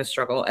gonna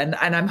struggle. And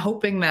I'm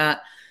hoping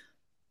that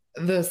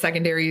the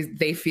secondary,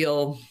 they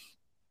feel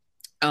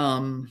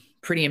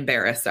pretty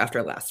embarrassed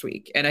after last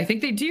week. And I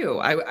think they do.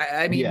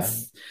 I mean,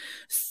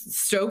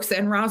 Stokes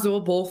and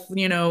Rasul both,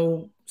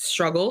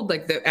 struggled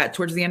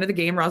towards the end of the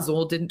game.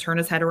 Rasul didn't turn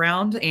his head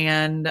around,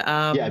 and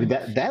I mean,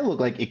 that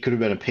looked like it could have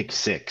been a pick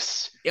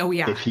six. Oh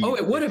yeah.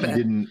 It would have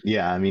been.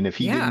 I mean, if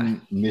he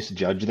didn't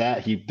misjudge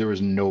that, there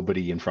was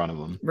nobody in front of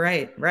him.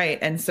 Right.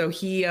 And so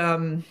he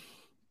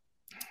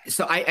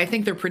so I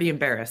think they're pretty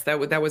embarrassed. That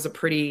was a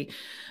pretty,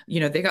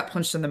 they got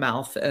punched in the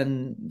mouth,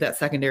 and that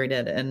secondary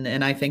did.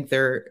 And I think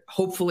they're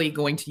hopefully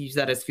going to use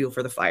that as fuel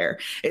for the fire.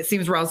 It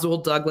seems Rasul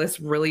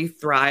Douglas really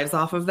thrives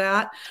off of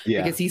that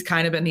because he's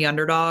kind of been the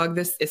underdog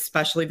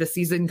especially this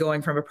season,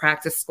 going from a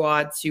practice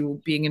squad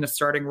to being in a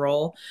starting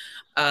role.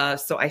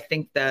 So I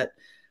think that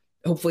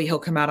hopefully he'll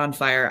come out on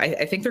fire.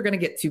 I think they're going to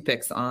get 2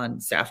 picks on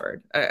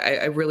Stafford.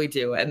 I really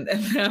do. And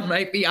that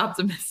might be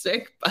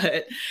optimistic,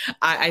 but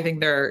I think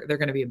they're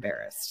going to be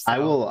embarrassed.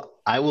 So.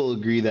 I will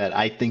agree that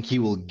I think he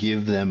will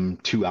give them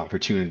 2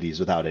 opportunities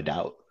without a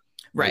doubt.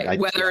 Right.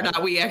 Whether or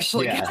not we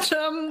actually get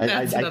them,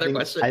 that's another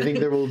question. I think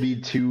there will be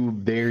 2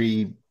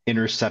 very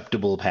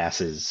interceptable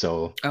passes.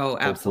 So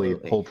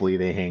absolutely. Hopefully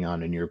they hang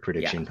on and your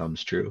prediction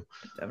comes true.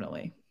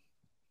 Definitely.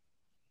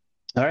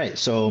 All right.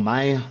 So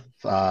my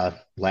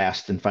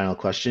last and final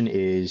question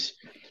is,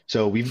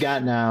 so we've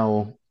got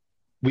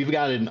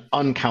an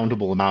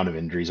uncountable amount of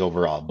injuries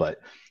overall, but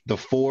the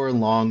 4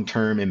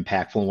 long-term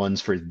impactful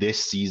ones for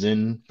this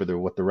season, for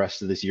what the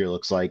rest of this year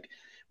looks like,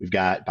 we've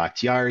got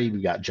Bakhtiari,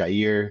 we've got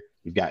Jair,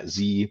 we've got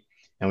Z,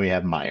 and we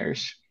have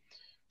Myers.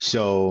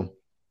 So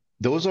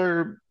those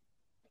are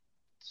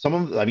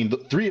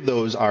the 3 of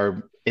those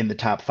are in the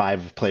top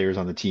 5 players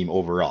on the team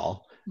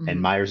overall. Mm-hmm.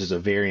 And Myers is a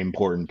very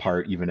important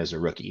part even as a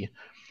rookie.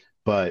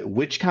 But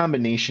which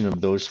combination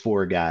of those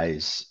 4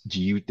 guys do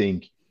you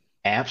think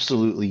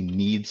absolutely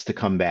needs to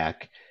come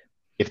back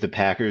if the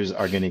Packers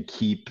are going to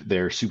keep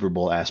their Super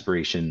Bowl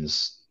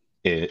aspirations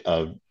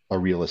a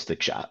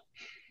realistic shot?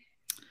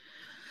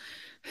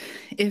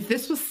 If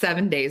this was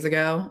 7 days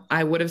ago,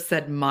 I would have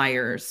said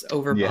Myers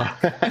over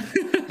Bach,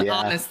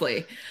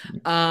 honestly.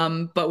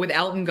 But with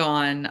Elton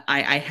gone,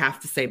 I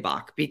have to say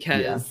Bach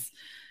because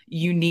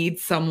you need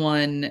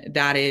someone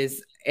that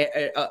is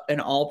an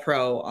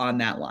all-pro on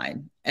that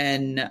line.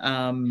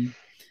 And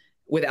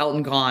with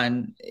Elton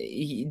gone,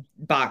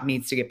 Bach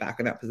needs to get back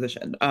in that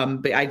position.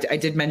 But I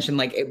did mention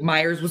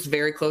Myers was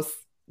very close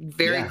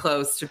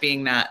to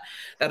being that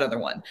other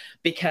one,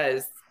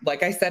 because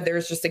like I said,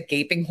 there's just a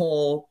gaping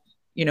hole,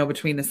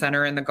 between the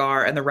center and the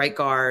guard and the right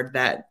guard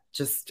that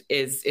just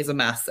is a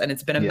mess. And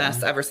it's been a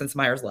mess ever since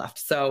Myers left.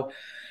 So,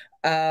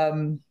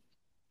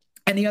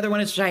 and the other one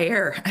is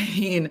Jair. I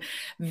mean,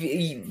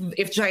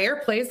 if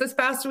Jair plays this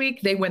past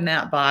week, they win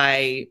that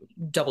by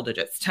double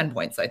digits, 10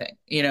 points, I think,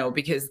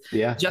 because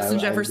Justin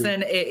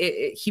Jefferson,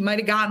 he might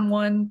have gotten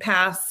one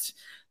past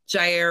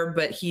Jair,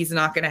 but he's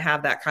not going to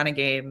have that kind of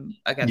game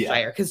against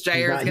Jair, because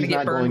Jair is going to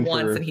get burned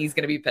once and he's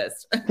going to be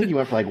pissed. I think he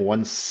went for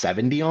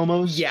 170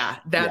 almost.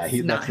 That's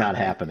not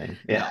happening.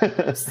 Yeah.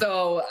 No.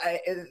 So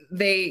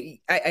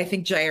I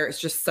think Jair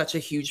is just such a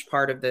huge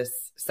part of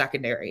this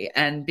secondary.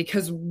 And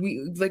because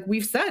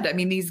we've said, I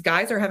mean, these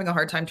guys are having a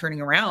hard time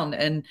turning around,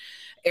 and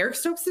Eric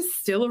Stokes is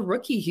still a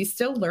rookie. He's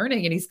still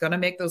learning, and he's going to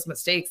make those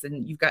mistakes.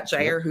 And you've got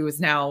Jair, who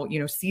is now,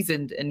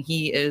 seasoned, and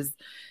he is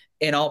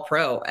an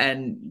all-pro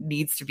and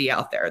needs to be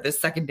out there. This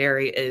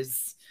secondary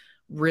is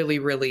really,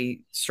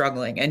 really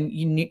struggling. And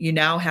you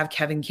now have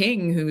Kevin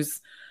King,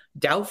 who's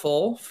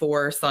doubtful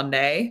for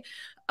Sunday.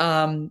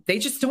 They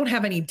just don't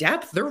have any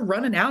depth. They're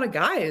running out of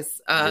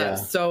guys.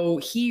 So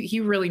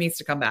he really needs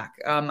to come back.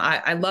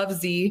 I love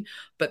Z,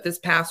 but this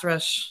pass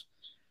rush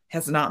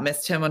has not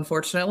missed him,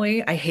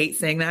 unfortunately. I hate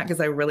saying that because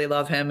I really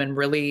love him and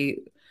really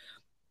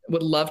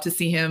would love to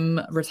see him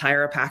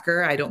retire a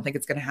Packer. I don't think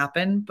it's going to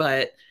happen,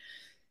 but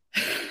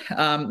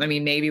I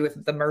mean, maybe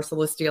with the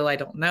Merciless deal, I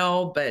don't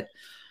know, but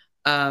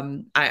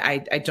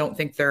I don't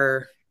think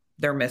they're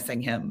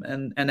missing him,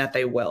 and that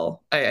they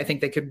will. I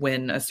think they could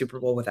win a Super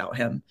Bowl without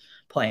him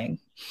playing.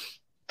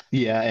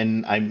 Yeah,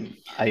 and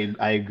I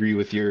agree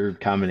with your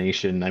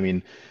combination. I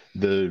mean,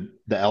 the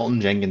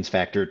Elton Jenkins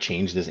factor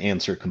changed this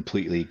answer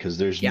completely because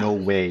there's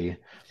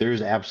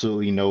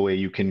absolutely no way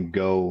you can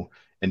go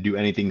and do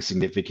anything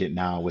significant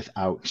now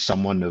without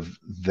someone of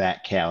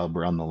that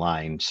caliber on the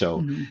line.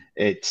 So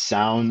it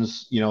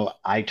sounds,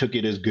 I took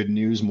it as good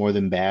news more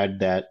than bad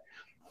that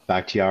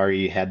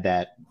Bakhtiari had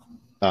that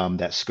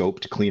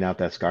scope to clean out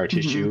that scar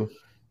tissue,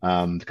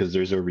 because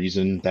there's a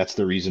reason. That's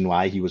the reason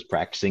why he was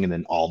practicing and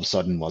then all of a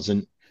sudden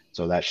wasn't.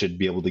 So that should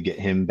be able to get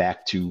him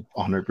back to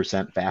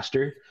 100%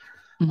 faster.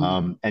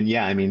 And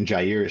yeah, I mean,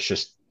 Jair is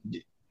just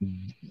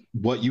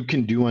what you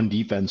can do on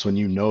defense when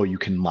you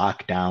can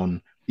lock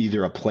down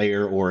either a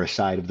player or a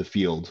side of the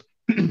field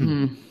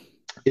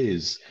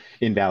is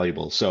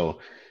invaluable. So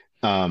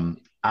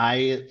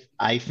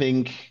I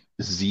think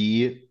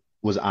Z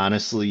was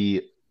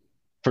honestly,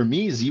 for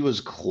me, Z was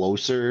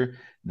closer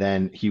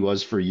than he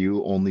was for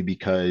you, only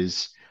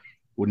because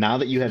now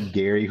that you have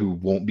Gary, who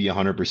won't be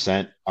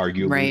 100%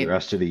 arguably the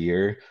rest of the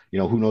year,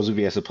 who knows if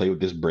he has to play with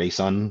this brace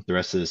on the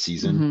rest of the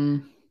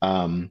season.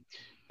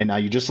 And now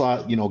you just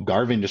saw,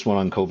 Garvin just went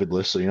on COVID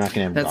list, so you're not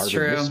going to have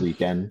Garvin this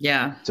weekend.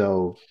 Yeah.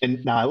 So,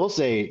 and now I will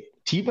say,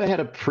 Tiba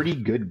had a pretty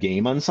good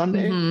game on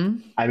Sunday.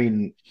 I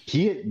mean,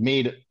 he had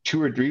made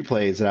 2 or 3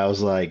 plays that I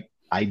was like,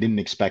 I didn't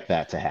expect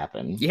that to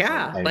happen.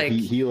 Yeah. So,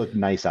 he looked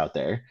nice out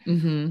there.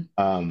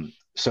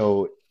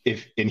 So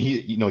he's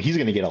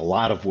going to get a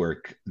lot of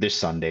work this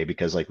Sunday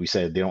because, like we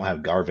said, they don't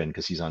have Garvin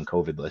because he's on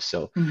COVID list.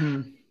 So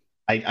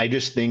I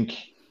just think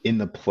in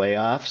the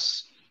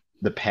playoffs,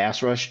 the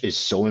pass rush is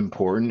so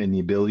important and the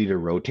ability to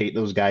rotate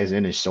those guys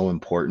in is so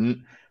important.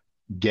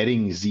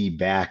 Getting Z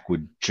back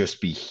would just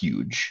be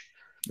huge.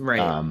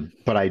 Right.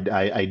 But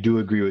I do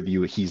agree with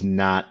you. He's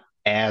not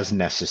as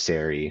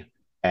necessary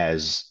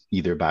as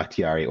either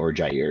Bakhtiari or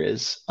Jair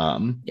is.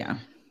 Yeah.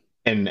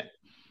 And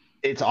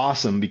it's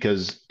awesome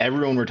because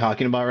everyone we're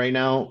talking about right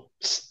now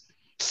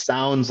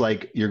sounds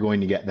like you're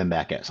going to get them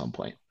back at some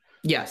point.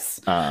 Yes.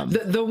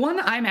 The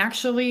one I'm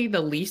actually the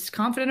least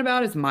confident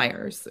about is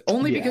Myers,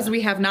 only because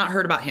we have not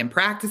heard about him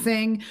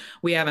practicing.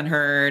 We haven't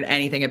heard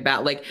anything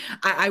about,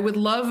 I would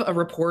love a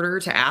reporter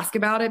to ask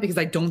about it because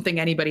I don't think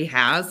anybody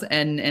has.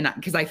 And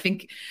because I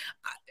think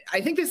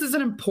this is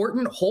an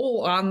important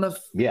hole on the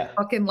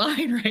fucking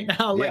line right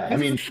now.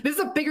 This is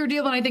a bigger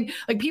deal than I think.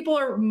 People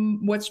are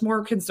much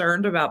more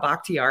concerned about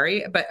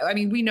Bakhtiari, but I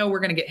mean, we know we're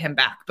going to get him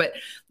back. But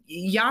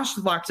Yash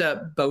locked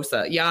up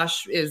Bosa.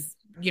 Yash is,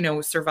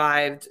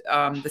 survived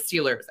the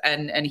Steelers,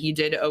 and he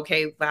did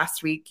okay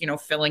last week,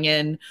 filling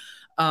in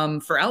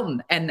for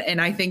Elton.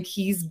 And I think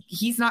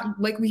he's not,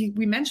 like we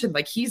mentioned,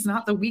 he's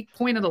not the weak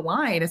point of the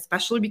line,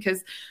 especially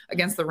because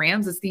against the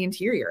Rams, it's the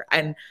interior.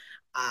 And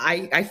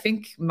I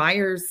think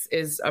Myers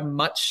is a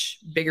much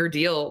bigger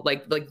deal.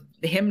 Like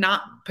him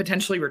not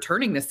potentially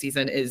returning this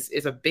season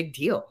is a big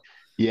deal.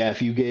 Yeah,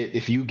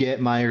 if you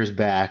get Myers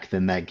back,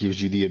 then that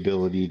gives you the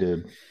ability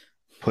to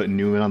put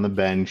Newman on the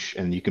bench,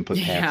 and you can put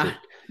Patrick.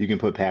 You can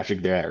put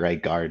Patrick there at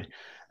right guard.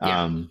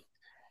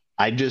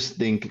 I just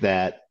think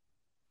that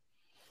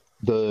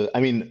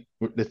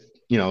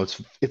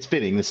it's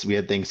fitting. We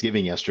had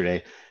Thanksgiving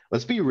yesterday.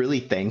 Let's be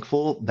really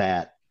thankful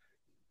that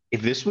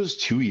if this was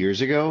 2 years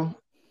ago,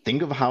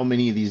 think of how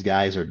many of these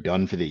guys are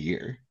done for the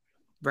year.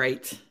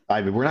 Right.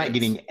 I mean, we're not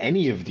getting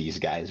any of these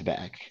guys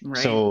back.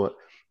 Right. So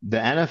the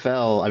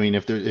NFL, I mean,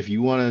 if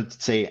you want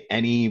to say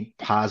any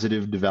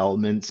positive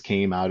developments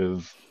came out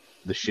of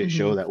the shit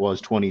show that was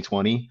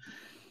 2020,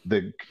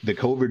 the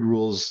COVID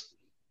rules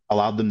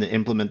allowed them to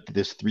implement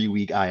this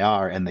 3-week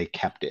IR, and they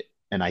kept it.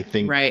 And I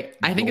think I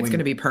think it's going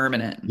to be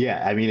permanent.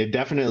 Yeah, I mean, it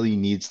definitely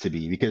needs to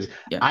be, because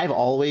I've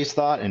always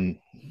thought, and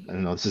I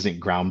don't know, this isn't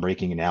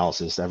groundbreaking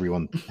analysis,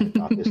 everyone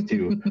thought this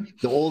too,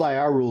 the old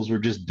IR rules were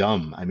just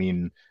dumb. I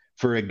mean,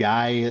 for a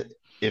guy,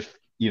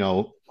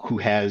 who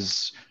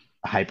has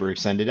a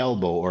hyperextended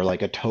elbow or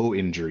like a toe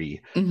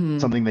injury,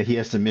 something that he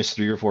has to miss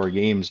 3 or 4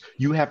 games,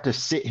 you have to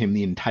sit him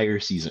the entire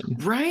season.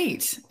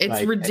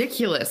 It's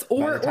ridiculous.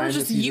 Or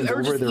just eat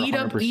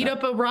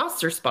up a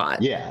roster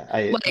spot.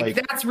 Yeah.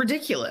 That's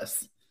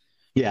ridiculous.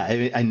 Yeah.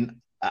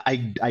 And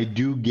I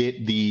do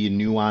get the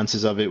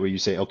nuances of it where you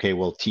say, okay,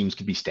 well, teams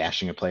could be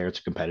stashing a player. It's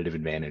a competitive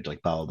advantage,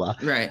 like blah, blah,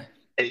 blah. Right.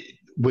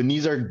 When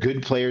these are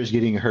good players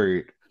getting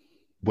hurt,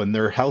 when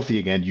they're healthy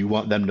again, you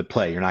want them to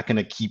play. You're not going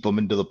to keep them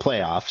into the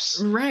playoffs.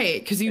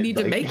 Right. Because you need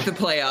to make the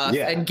playoffs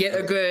and get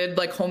a good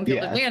home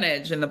field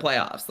advantage in the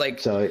playoffs.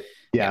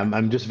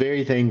 I'm just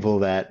very thankful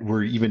that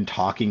we're even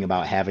talking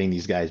about having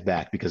these guys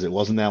back, because it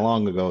wasn't that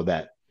long ago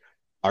that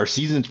our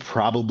season's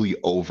probably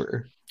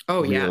over.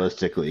 Oh yeah.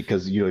 realistically,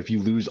 because if you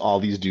lose all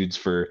these dudes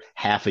for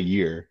half a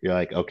year, you're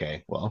like,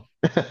 okay, well,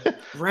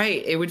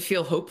 Right. It would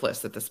feel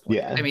hopeless at this point.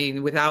 I yeah,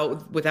 mean,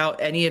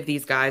 without any of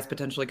these guys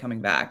potentially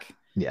coming back,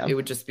 yeah. it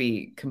would just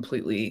be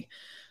completely,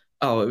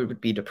 oh, it would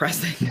be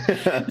depressing.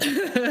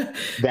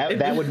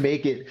 That would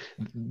make it.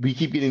 We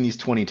keep getting these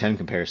 2010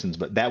 comparisons,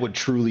 but that would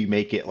truly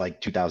make it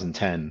like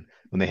 2010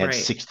 when they had Right.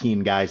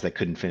 16 guys that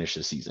couldn't finish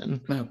the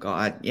season. Oh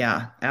God.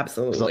 Yeah,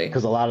 absolutely.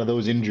 Because a lot of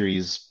those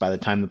injuries, by the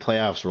time the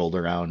playoffs rolled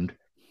around,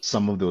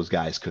 some of those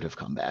guys could have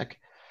come back.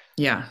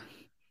 Yeah.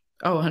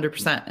 Oh,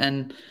 100%.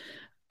 And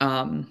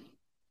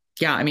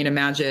yeah, I mean,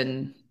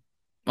 imagine,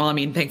 well, I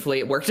mean, thankfully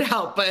it worked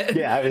out, but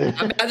Yeah,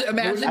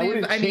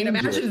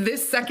 imagine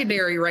this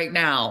secondary right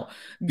now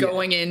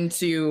going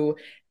into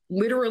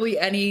literally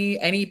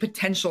any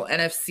potential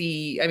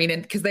NFC. I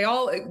mean, because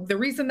the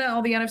reason that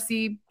all the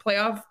NFC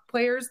playoff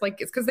players,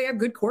 like, it's because they have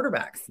good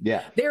quarterbacks.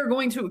 Yeah. They are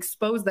going to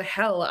expose the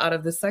hell out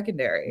of the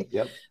secondary.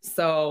 Yep.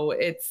 So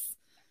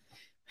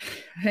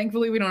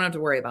thankfully we don't have to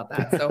worry about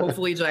that. So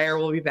hopefully Jair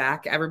will be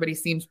back. Everybody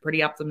seems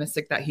pretty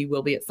optimistic that he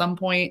will be at some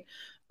point.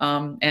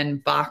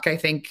 And Bach, I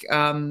think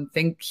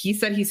he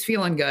said he's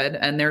feeling good,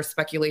 and there's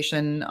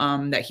speculation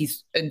that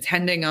he's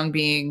intending on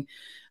being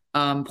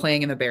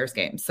playing in the Bears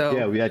game.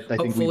 So yeah, I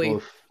think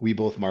we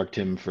both marked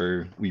him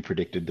for. We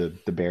predicted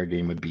the Bear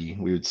game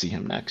we would see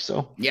him next.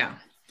 So yeah.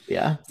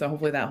 So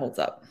hopefully that holds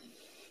up.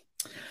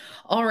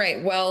 All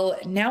right. Well,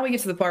 now we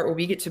get to the part where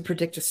we get to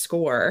predict a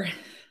score.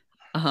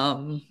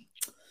 I'm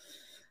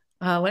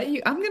gonna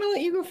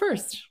let you go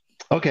first.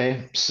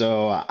 Okay,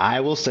 so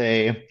I will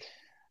say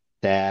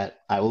that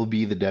I will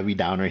be the Debbie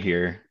Downer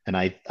here,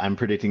 and I'm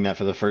predicting that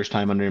for the first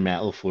time under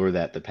Matt LaFleur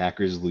that the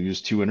Packers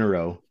lose 2 in a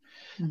row.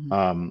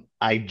 Mm-hmm.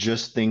 I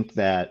just think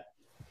that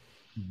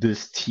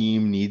this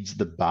team needs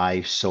the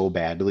bye so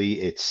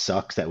badly. It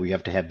sucks that we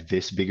have to have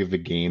this big of a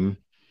game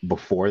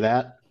before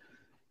that.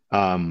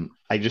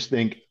 I just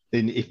think.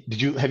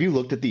 Have you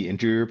looked at the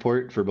injury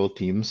report for both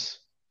teams?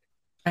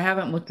 I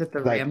haven't looked at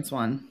the Rams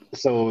one.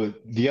 So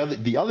the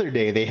other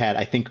day they had,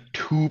 I think,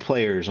 2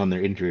 players on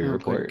their injury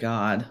report. Good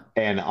God.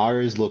 And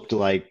ours looked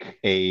like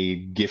a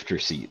gift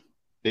receipt.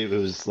 It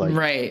was like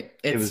right.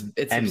 It's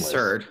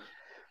absurd.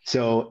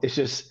 So it's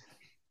just,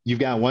 you've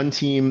got one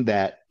team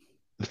that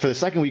for the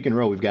second week in a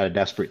row, we've got a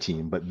desperate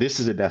team, but this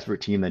is a desperate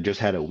team that just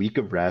had a week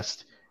of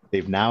rest.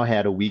 They've now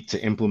had a week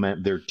to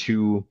implement their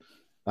 2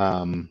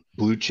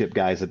 blue chip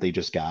guys that they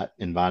just got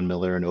in Von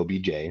Miller and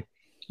OBJ.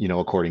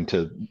 According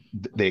to,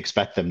 they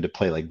expect them to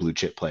play like blue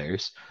chip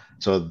players.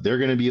 So they're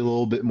going to be a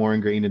little bit more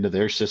ingrained into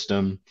their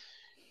system.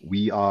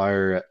 We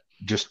are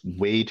just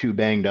way too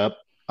banged up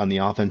on the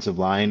offensive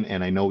line.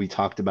 And I know we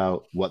talked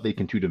about what they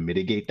can do to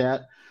mitigate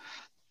that.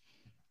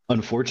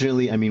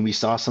 Unfortunately, I mean, we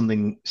saw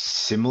something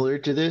similar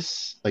to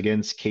this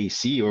against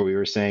KC, where we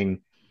were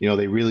saying,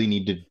 they really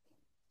need to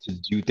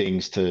do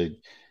things to,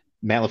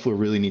 Matt LaFleur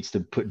really needs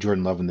to put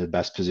Jordan Love in the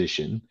best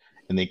position.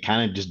 And they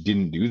kind of just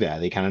didn't do that.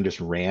 They kind of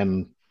just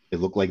ran. It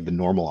looked like the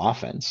normal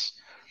offense.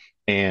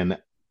 And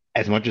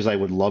as much as I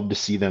would love to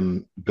see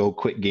them go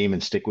quick game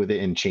and stick with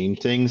it and change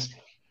things,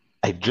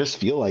 I just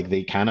feel like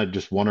they kind of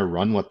just want to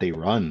run what they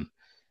run.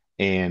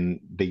 And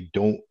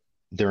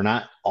they're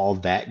not all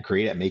that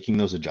great at making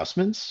those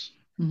adjustments.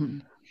 Mm-hmm.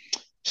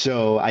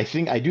 So I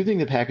do think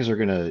the Packers are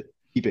going to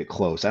keep it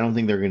close. I don't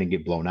think they're going to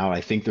get blown out.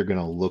 I think they're going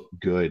to look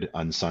good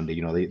on Sunday.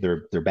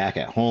 They're back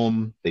at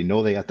home. They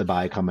know they got the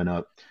bye coming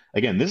up.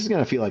 Again, this is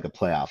going to feel like a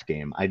playoff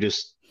game.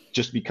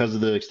 Just because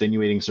of the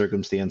extenuating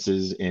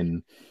circumstances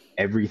and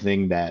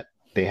everything that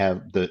they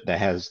have that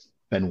has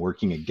been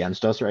working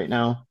against us right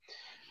now,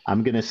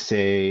 I'm going to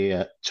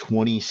say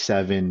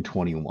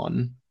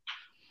 27-21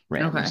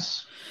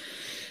 Rams.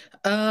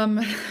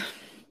 Okay.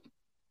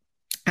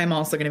 I'm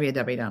also going to be a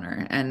Debbie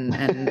Downer, and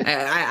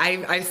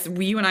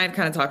you and I have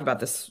kind of talked about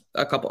this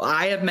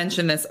I have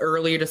mentioned this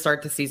earlier to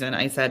start the season.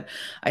 I said,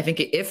 I think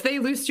if they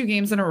lose 2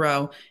 games in a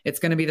row, it's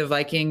going to be the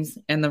Vikings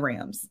and the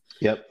Rams.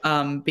 Yep.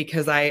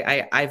 Because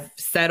I've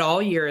said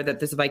all year that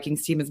this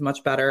Vikings team is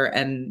much better,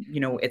 and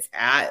it's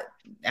at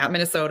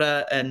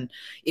Minnesota, and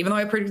even though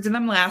I predicted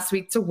them last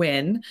week to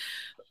win,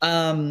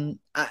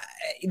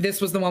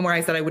 this was the one where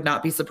I said I would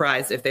not be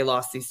surprised if they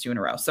lost these 2 in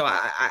a row. So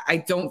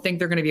I don't think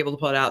they're going to be able to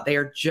pull it out. They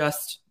are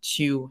just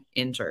too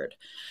injured.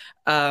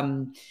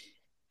 I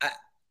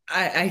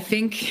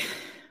think,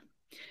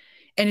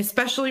 and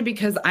especially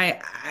because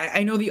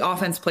I know the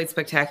offense played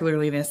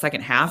spectacularly in the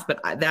second half, but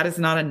that is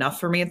not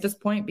enough for me at this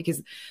point,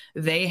 because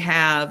they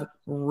have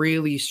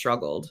really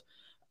struggled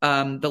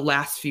the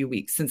last few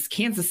weeks since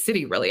Kansas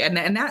City, really. And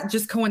that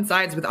just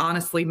coincides with,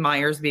 honestly,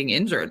 Myers being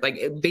injured.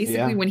 Like,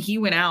 basically, when he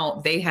went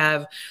out,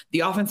 the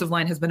offensive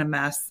line has been a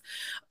mess.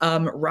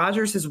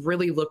 Rodgers has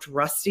really looked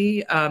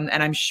rusty. And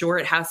I'm sure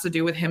it has to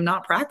do with him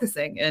not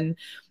practicing. And,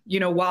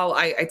 while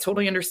I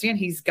totally understand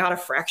he's got a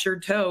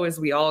fractured toe,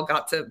 as we all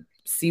got to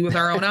see with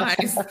our own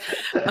eyes,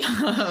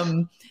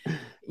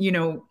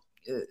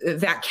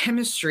 that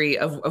chemistry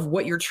of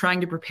what you're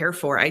trying to prepare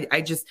for.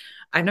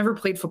 I've never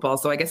played football,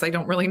 so I guess I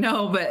don't really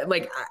know, but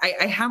like,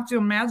 I have to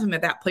imagine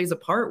that plays a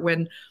part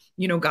when,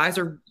 guys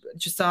are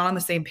just not on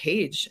the same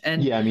page.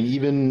 And yeah, I mean,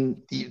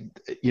 even,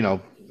 you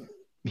know,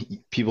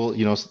 people,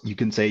 you know, you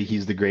can say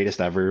he's the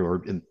greatest ever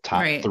or in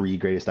top right. 3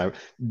 greatest ever.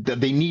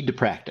 They need to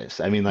practice.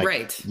 I mean, like,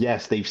 right.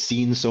 yes, they've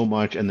seen so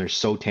much and they're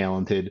so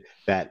talented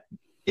that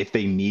if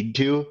they need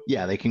to,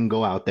 yeah, they can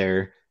go out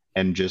there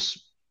and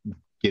just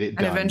get it and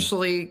done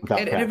eventually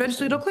without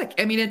eventually it'll practicing.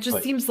 click. I mean, it just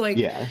But seems like,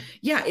 yeah,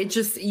 it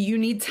just, you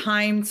need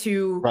time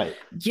to right.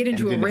 get And it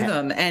into a didn't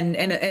rhythm and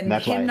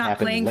that's why him it not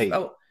happened playing. late.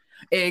 Oh,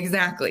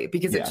 exactly.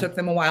 Because it Yeah, took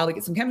them a while to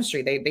get some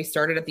chemistry. They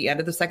started at the end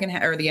of the second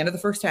half or the end of the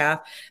first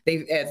half.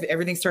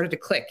 Everything started to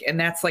click. And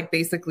that's like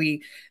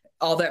basically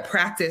all that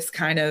practice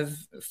kind of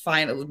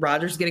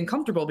Rodgers getting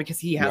comfortable because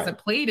he hasn't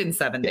played in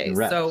 7 getting days.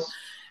 reps. So,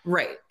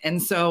 right.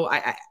 And so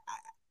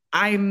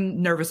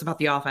I'm nervous about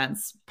the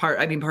offense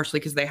partially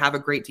because they have a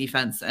great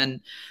defense and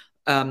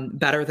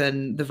better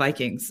than the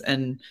Vikings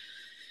and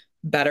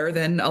better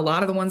than a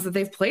lot of the ones that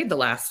they've played the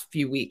last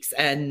few weeks.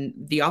 And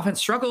the offense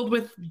struggled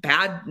with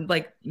bad,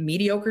 like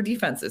mediocre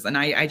defenses. And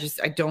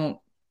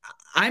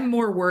I'm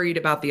more worried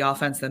about the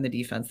offense than the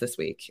defense this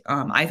week.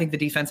 I think the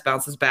defense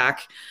bounces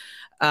back.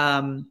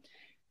 A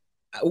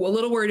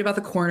little worried about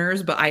the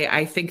corners, but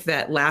I think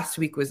that last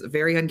week was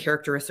very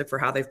uncharacteristic for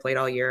how they've played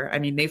all year. I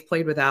mean, they've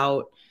played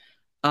without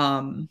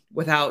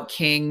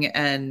King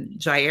and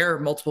Jair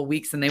multiple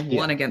weeks, and they've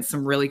won against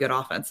some really good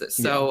offenses.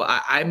 So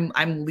I'm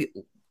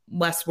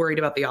less worried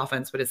about the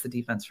offense, but it's the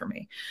defense for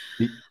me.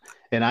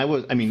 And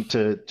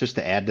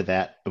to add to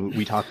that,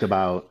 we talked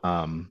about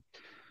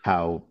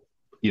how,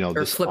 you know,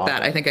 or flip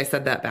that. I think I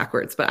said that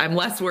backwards, but I'm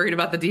less worried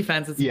about the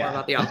defense. It's more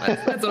about the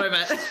offense. That's what I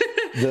meant.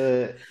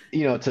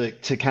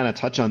 To kind of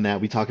touch on that,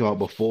 we talked about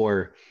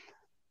before,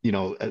 you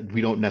know,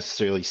 we don't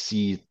necessarily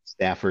see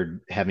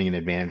Stafford having an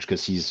advantage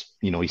because he's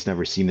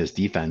never seen this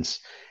defense.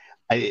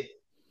 It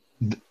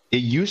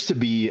used to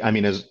be, I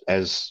mean,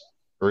 as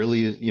early,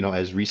 you know,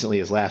 as recently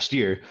as last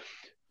year,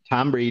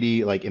 Tom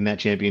Brady, like in that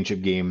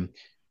championship game,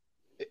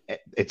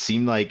 it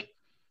seemed like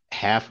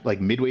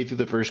midway through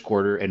the first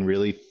quarter and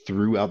really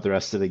throughout the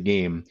rest of the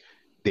game,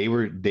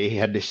 they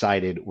had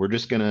decided we're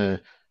just gonna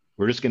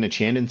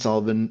Chandon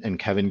Sullivan and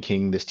Kevin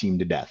King this team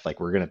to death. Like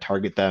we're gonna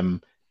target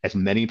them as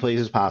many plays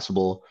as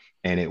possible,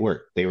 and it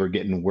worked. They were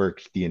getting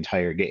worked the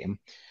entire game.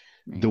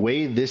 The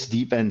way this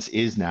defense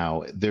is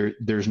now,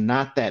 there's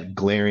not that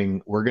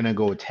glaring, we're going to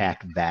go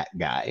attack that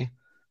guy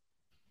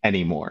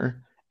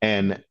anymore.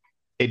 And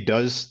it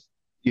does,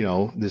 you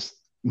know, this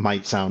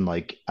might sound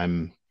like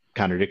I'm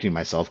contradicting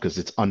myself because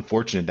it's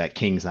unfortunate that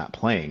King's not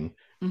playing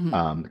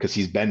because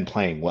he's been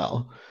playing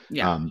well.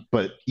 Yeah.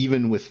 But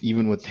even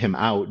with him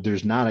out,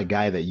 there's not a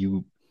guy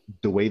that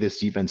the way this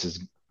defense is,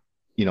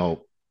 you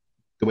know,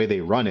 the way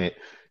they run it,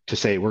 to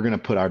say we're going to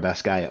put our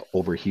best guy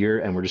over here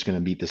and we're just going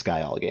to beat this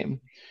guy all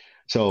game.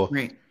 So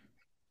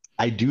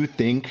I do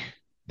think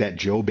that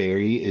Joe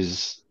Barry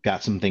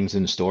got some things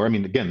in store. I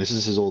mean, again, this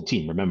is his old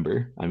team.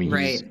 Remember, I mean,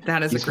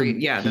 that's a great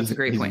point.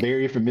 He's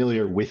very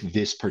familiar with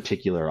this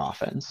particular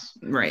offense.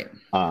 Right.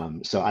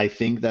 So I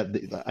think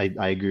that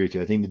I agree with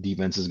you. I think the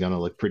defense is going to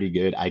look pretty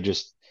good. I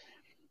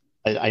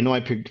know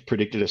I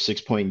predicted a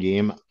 6-point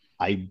game.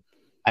 I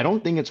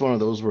don't think it's one of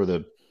those where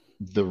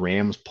the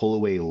Rams pull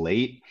away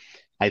late.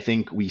 I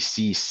think we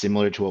see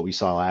similar to what we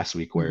saw last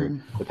week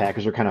where the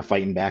Packers are kind of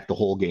fighting back the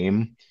whole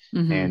game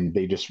and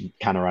they just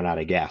kind of run out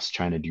of gas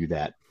trying to do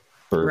that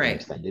for an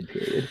extended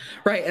period.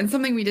 Right. And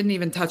something we didn't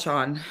even touch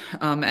on,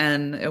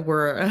 and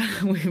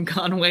we've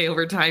gone way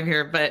over time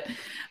here, but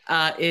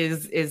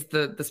is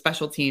the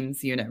special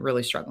teams unit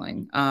really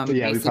struggling?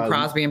 Mason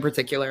Crosby in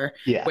particular,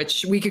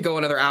 which we could go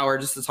another hour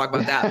just to talk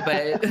about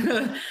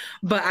that.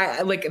 But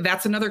I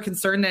that's another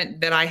concern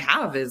that I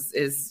have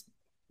is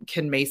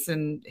can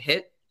Mason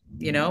hit,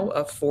 you know,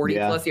 a 40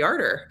 plus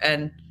yarder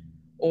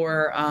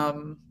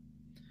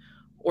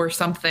or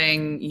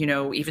something, you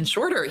know, even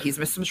shorter. He's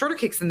missed some shorter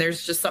kicks and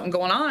there's just something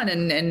going on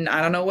and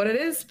I don't know what it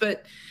is,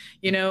 but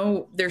you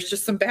know, there's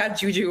just some bad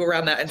juju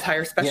around that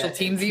entire special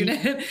teams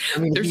unit.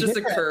 There's just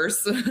a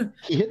curse.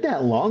 He hit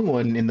that long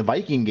one in the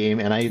Viking game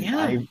and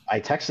I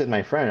texted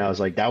my friend. I was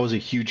like, that was a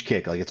huge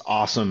kick. Like, it's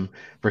awesome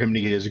for him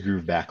to get his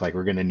groove back. Like,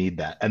 we're going to need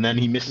that. And then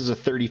he misses a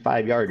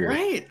 35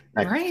 yarder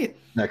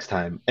next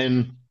time.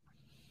 And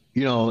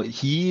you know,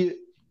 he's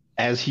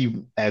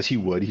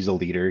a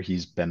leader.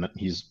 He's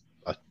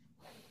a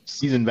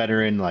seasoned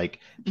veteran. Like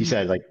he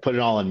said, like, put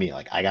it all on me.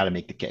 Like, I got to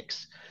make the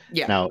kicks.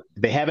 Yeah. Now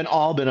they haven't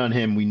all been on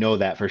him. We know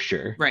that for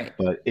sure. Right.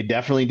 But it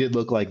definitely did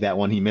look like that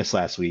one he missed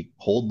last week.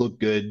 Hold looked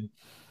good.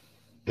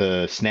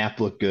 The snap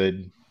looked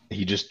good.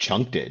 He just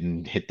chunked it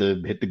and hit the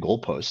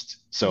goalpost.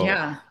 So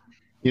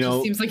you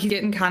know, seems like he's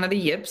getting kind of the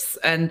yips,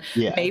 and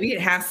maybe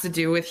it has to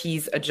do with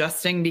he's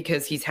adjusting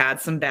because he's had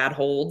some bad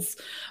holds.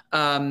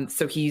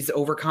 So he's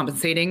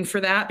overcompensating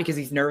for that because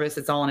he's nervous.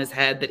 It's all in his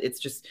head, that it's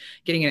just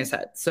getting in his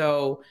head.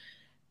 So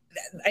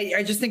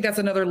I just think that's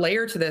another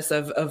layer to this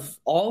of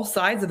all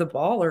sides of the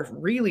ball are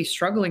really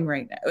struggling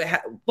right now.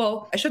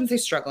 Well, I shouldn't say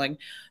struggling.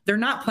 They're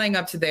not playing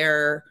up to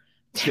their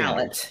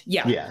talent.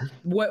 Yeah.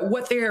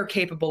 What they are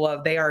capable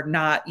of, they are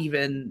not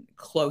even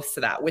close to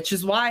that, which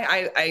is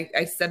why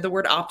I said the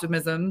word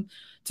optimism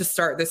to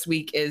start this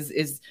week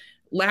is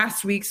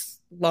last week's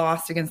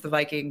loss against the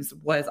Vikings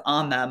was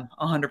on them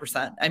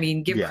 100%. I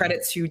mean, give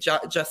credit to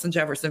Justin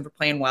Jefferson for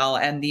playing well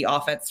and the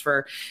offense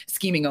for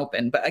scheming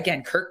open. But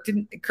again, Kirk,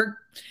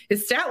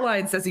 his stat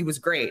line says he was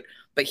great,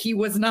 but he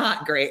was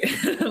not great.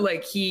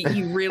 Like he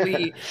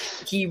really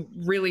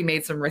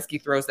made some risky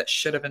throws that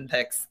should have been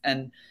picks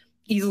and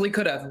easily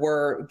could have,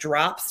 were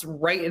drops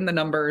right in the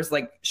numbers,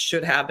 like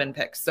should have been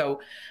picks. So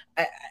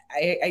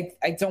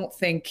I don't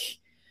think,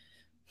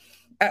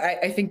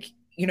 I think,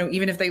 you know,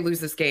 even if they lose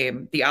this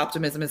game, the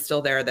optimism is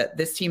still there that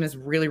this team is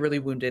really, really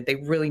wounded. They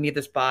really need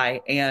this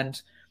bye, and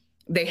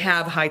they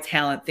have high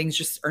talent. Things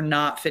just are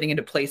not fitting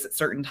into place at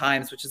certain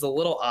times, which is a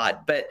little odd,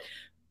 but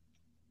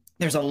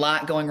there's a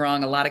lot going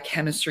wrong, a lot of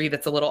chemistry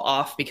that's a little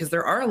off because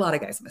there are a lot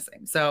of guys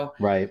missing. So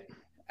right.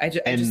 I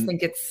just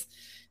think it's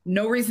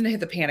no reason to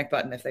hit the panic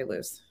button if they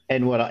lose.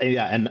 And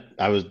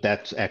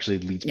that actually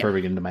leads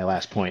perfect into my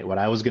last point. What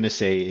I was going to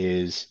say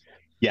is,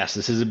 yes,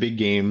 this is a big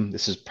game.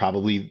 This is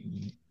probably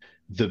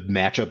the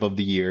matchup of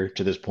the year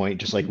to this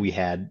point, just like we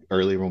had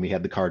earlier when we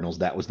had the Cardinals.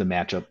 That was the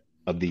matchup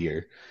of the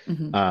year.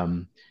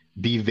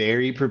 Be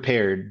very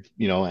prepared,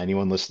 you know,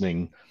 anyone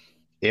listening,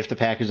 if the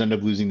Packers end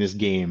up losing this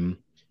game,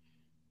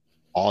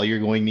 all you're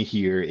going to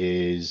hear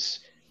is,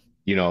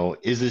 you know,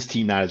 is this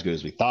team not as good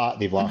as we thought?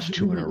 They've lost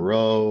 2 in a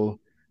row.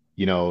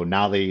 You know,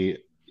 now they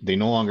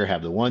no longer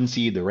have the 1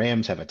 seed. The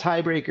Rams have a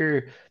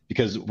tiebreaker,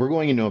 because we're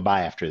going into a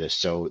bye after this.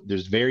 So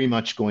there's very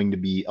much going to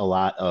be a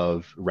lot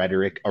of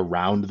rhetoric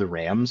around the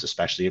Rams,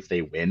 especially if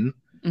they win.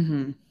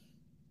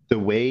 The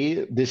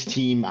way this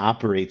team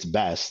operates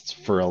best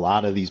for a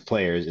lot of these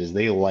players is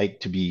they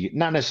like to be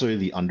not necessarily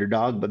the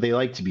underdog, but they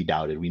like to be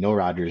doubted. We know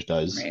Rodgers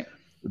does. Right.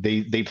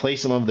 They play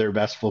some of their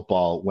best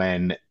football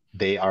when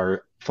they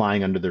are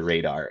flying under the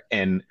radar.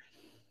 And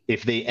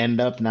if they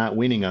end up not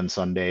winning on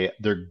Sunday,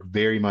 they're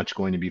very much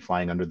going to be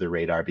flying under the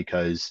radar,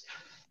 because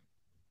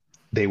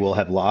they will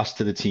have lost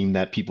to the team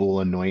that people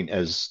will anoint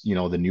as, you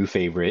know, the new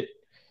favorite.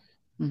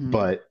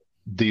 But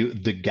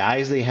the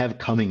guys they have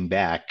coming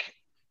back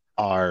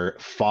are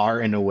far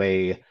and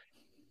away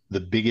the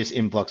biggest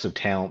influx of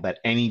talent that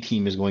any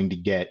team is going to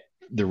get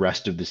the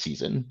rest of the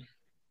season.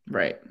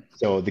 Right.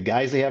 So the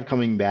guys they have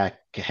coming back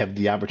have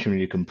the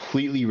opportunity to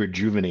completely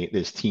rejuvenate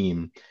this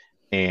team.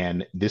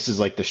 And this is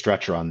like the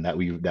stretch run that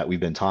we've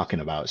been talking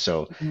about.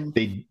 So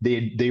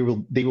they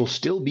will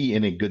still be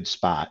in a good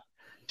spot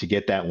to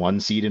get that 1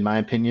 seed, in my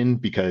opinion,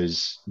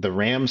 because the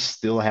Rams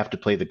still have to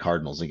play the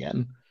Cardinals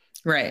again.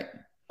 Right.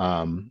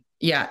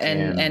 Yeah.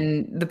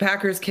 And the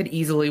Packers could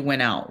easily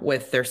win out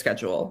with their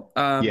schedule.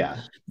 I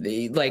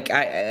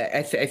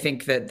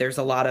think that there's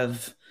a lot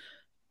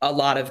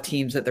of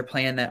teams that they're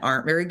playing that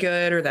aren't very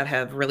good or that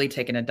have really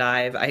taken a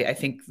dive. I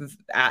think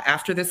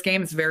after this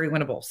game, it's very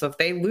winnable. So if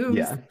they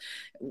lose,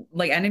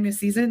 like ending the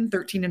season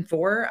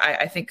 13-4,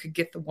 I think could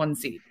get the 1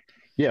 seed.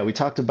 Yeah. We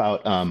talked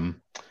about,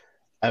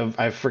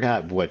 I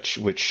forgot which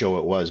show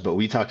it was, but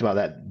we talked about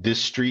that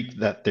this streak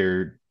that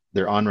they're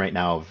on right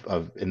now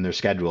of in their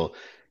schedule.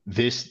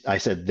 I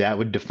said that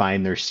would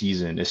define their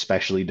season,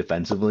 especially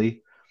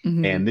defensively.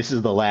 And this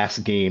is the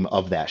last game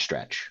of that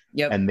stretch.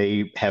 And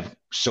they have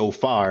so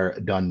far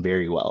done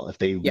very well. If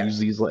they lose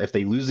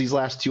these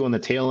last 2 on the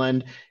tail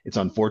end, it's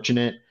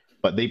unfortunate,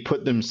 but they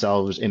put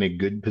themselves in a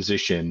good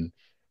position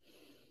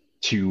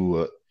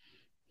to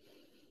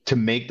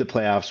make the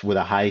playoffs with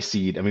a high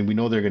seed. I mean, we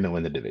know they're going to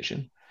win the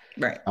division.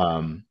 Right.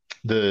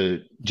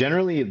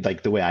 Generally,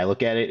 like the way I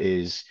look at it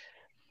is,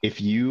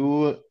 if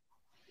you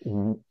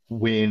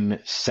win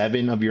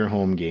 7 of your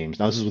home games,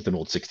 now this is with an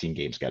old 16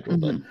 game schedule,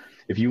 but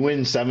if you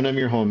win 7 of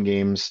your home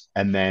games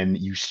and then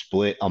you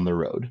split on the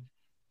road,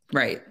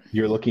 right,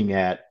 you're looking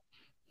at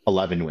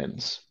 11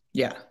 wins.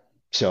 Yeah.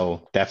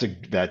 So that's a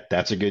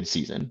good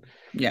season.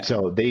 Yeah.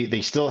 So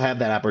they still have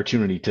that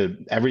opportunity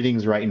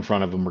everything's right in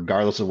front of them,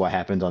 regardless of what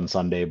happens on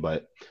Sunday.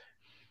 But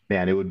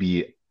man, it would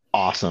be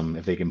awesome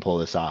if they can pull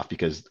this off,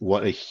 because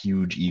what a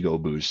huge ego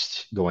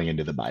boost going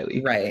into the bye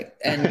week. Right.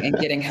 And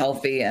getting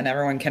healthy, and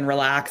everyone can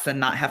relax and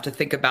not have to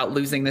think about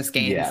losing this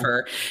game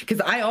because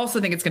I also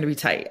think it's going to be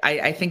tight.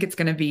 I think it's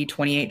going to be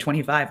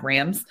 28-25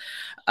 Rams.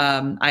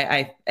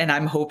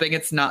 I'm hoping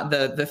it's not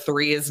the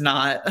 3 is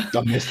not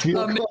a missed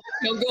field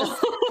goal.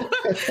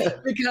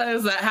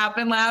 Because that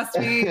happened last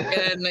week.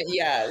 And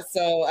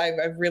so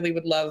I really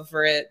would love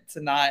for it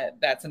to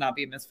not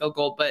be a missed field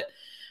goal, but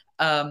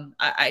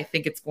I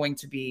think it's going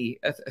to be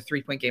a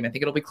 3-point game. I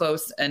think it'll be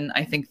close. And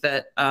I think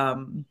that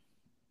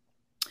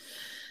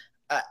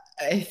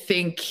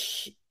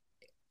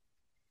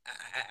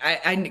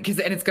because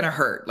it's going to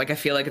hurt. Like, I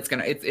feel like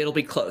it'll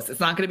be close.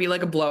 It's not going to be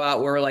like a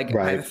blowout where like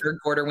by the third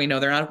quarter, we know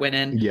they're not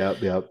winning.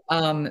 Yep.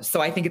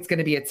 So I think it's going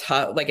to be a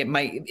tough, like it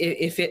might,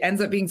 if it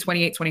ends up being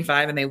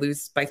 28-25 and they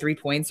lose by 3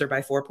 points or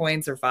by 4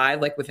 points or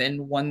 5, like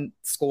within 1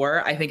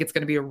 score, I think it's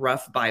going to be a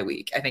rough bye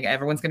week. I think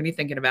everyone's going to be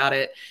thinking about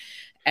it.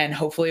 And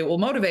hopefully it will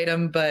motivate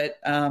them, but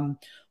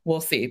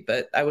we'll see.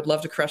 But I would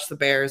love to crush the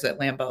Bears at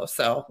Lambeau.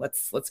 So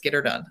let's get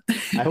her done.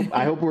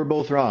 I hope we're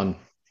both wrong.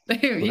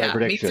 Yeah,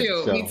 me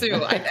too. So. Me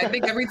too. I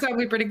think every time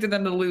we predicted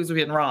them to lose,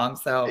 we've been wrong.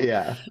 So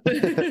yeah.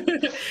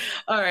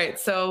 All right.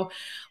 So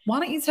why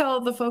don't you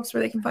tell the folks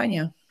where they can find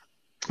you?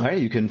 All right.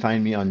 You can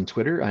find me on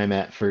Twitter. I'm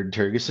at Ferd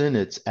Turgeson.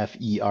 It's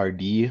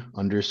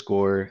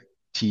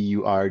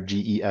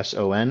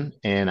FERD_TURGESON.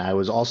 And I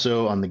was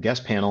also on the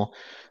guest panel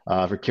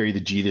for Carry the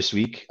G this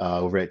week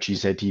over at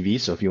Cheesehead TV.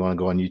 So if you want to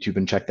go on YouTube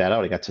and check that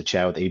out, I got to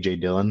chat with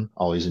AJ Dillon.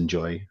 Always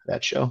enjoy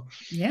that show.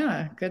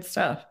 Yeah, good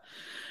stuff.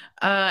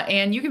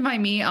 And you can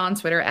find me on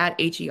Twitter at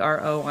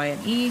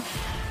HEROYNE.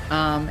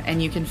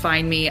 And you can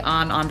find me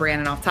on Brand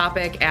and Off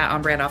Topic at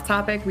On Brand Off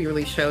Topic. We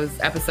release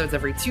episodes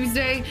every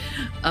Tuesday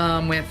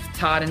with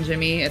Todd and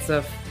Jimmy. It's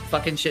a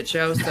fucking shit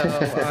show,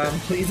 so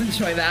please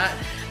enjoy that.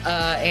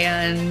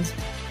 And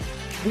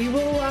we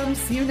will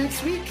see you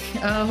next week.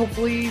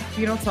 Hopefully,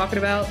 talking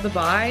about the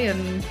bye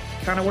and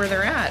kind of where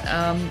they're at.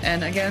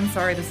 And again,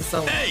 sorry this is so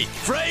long. Hey,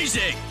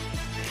 phrasing!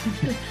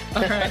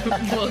 All right,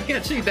 we'll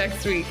catch you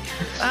next week.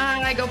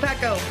 Bye. Go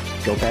Pack Go.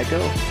 Go Pack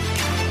Go.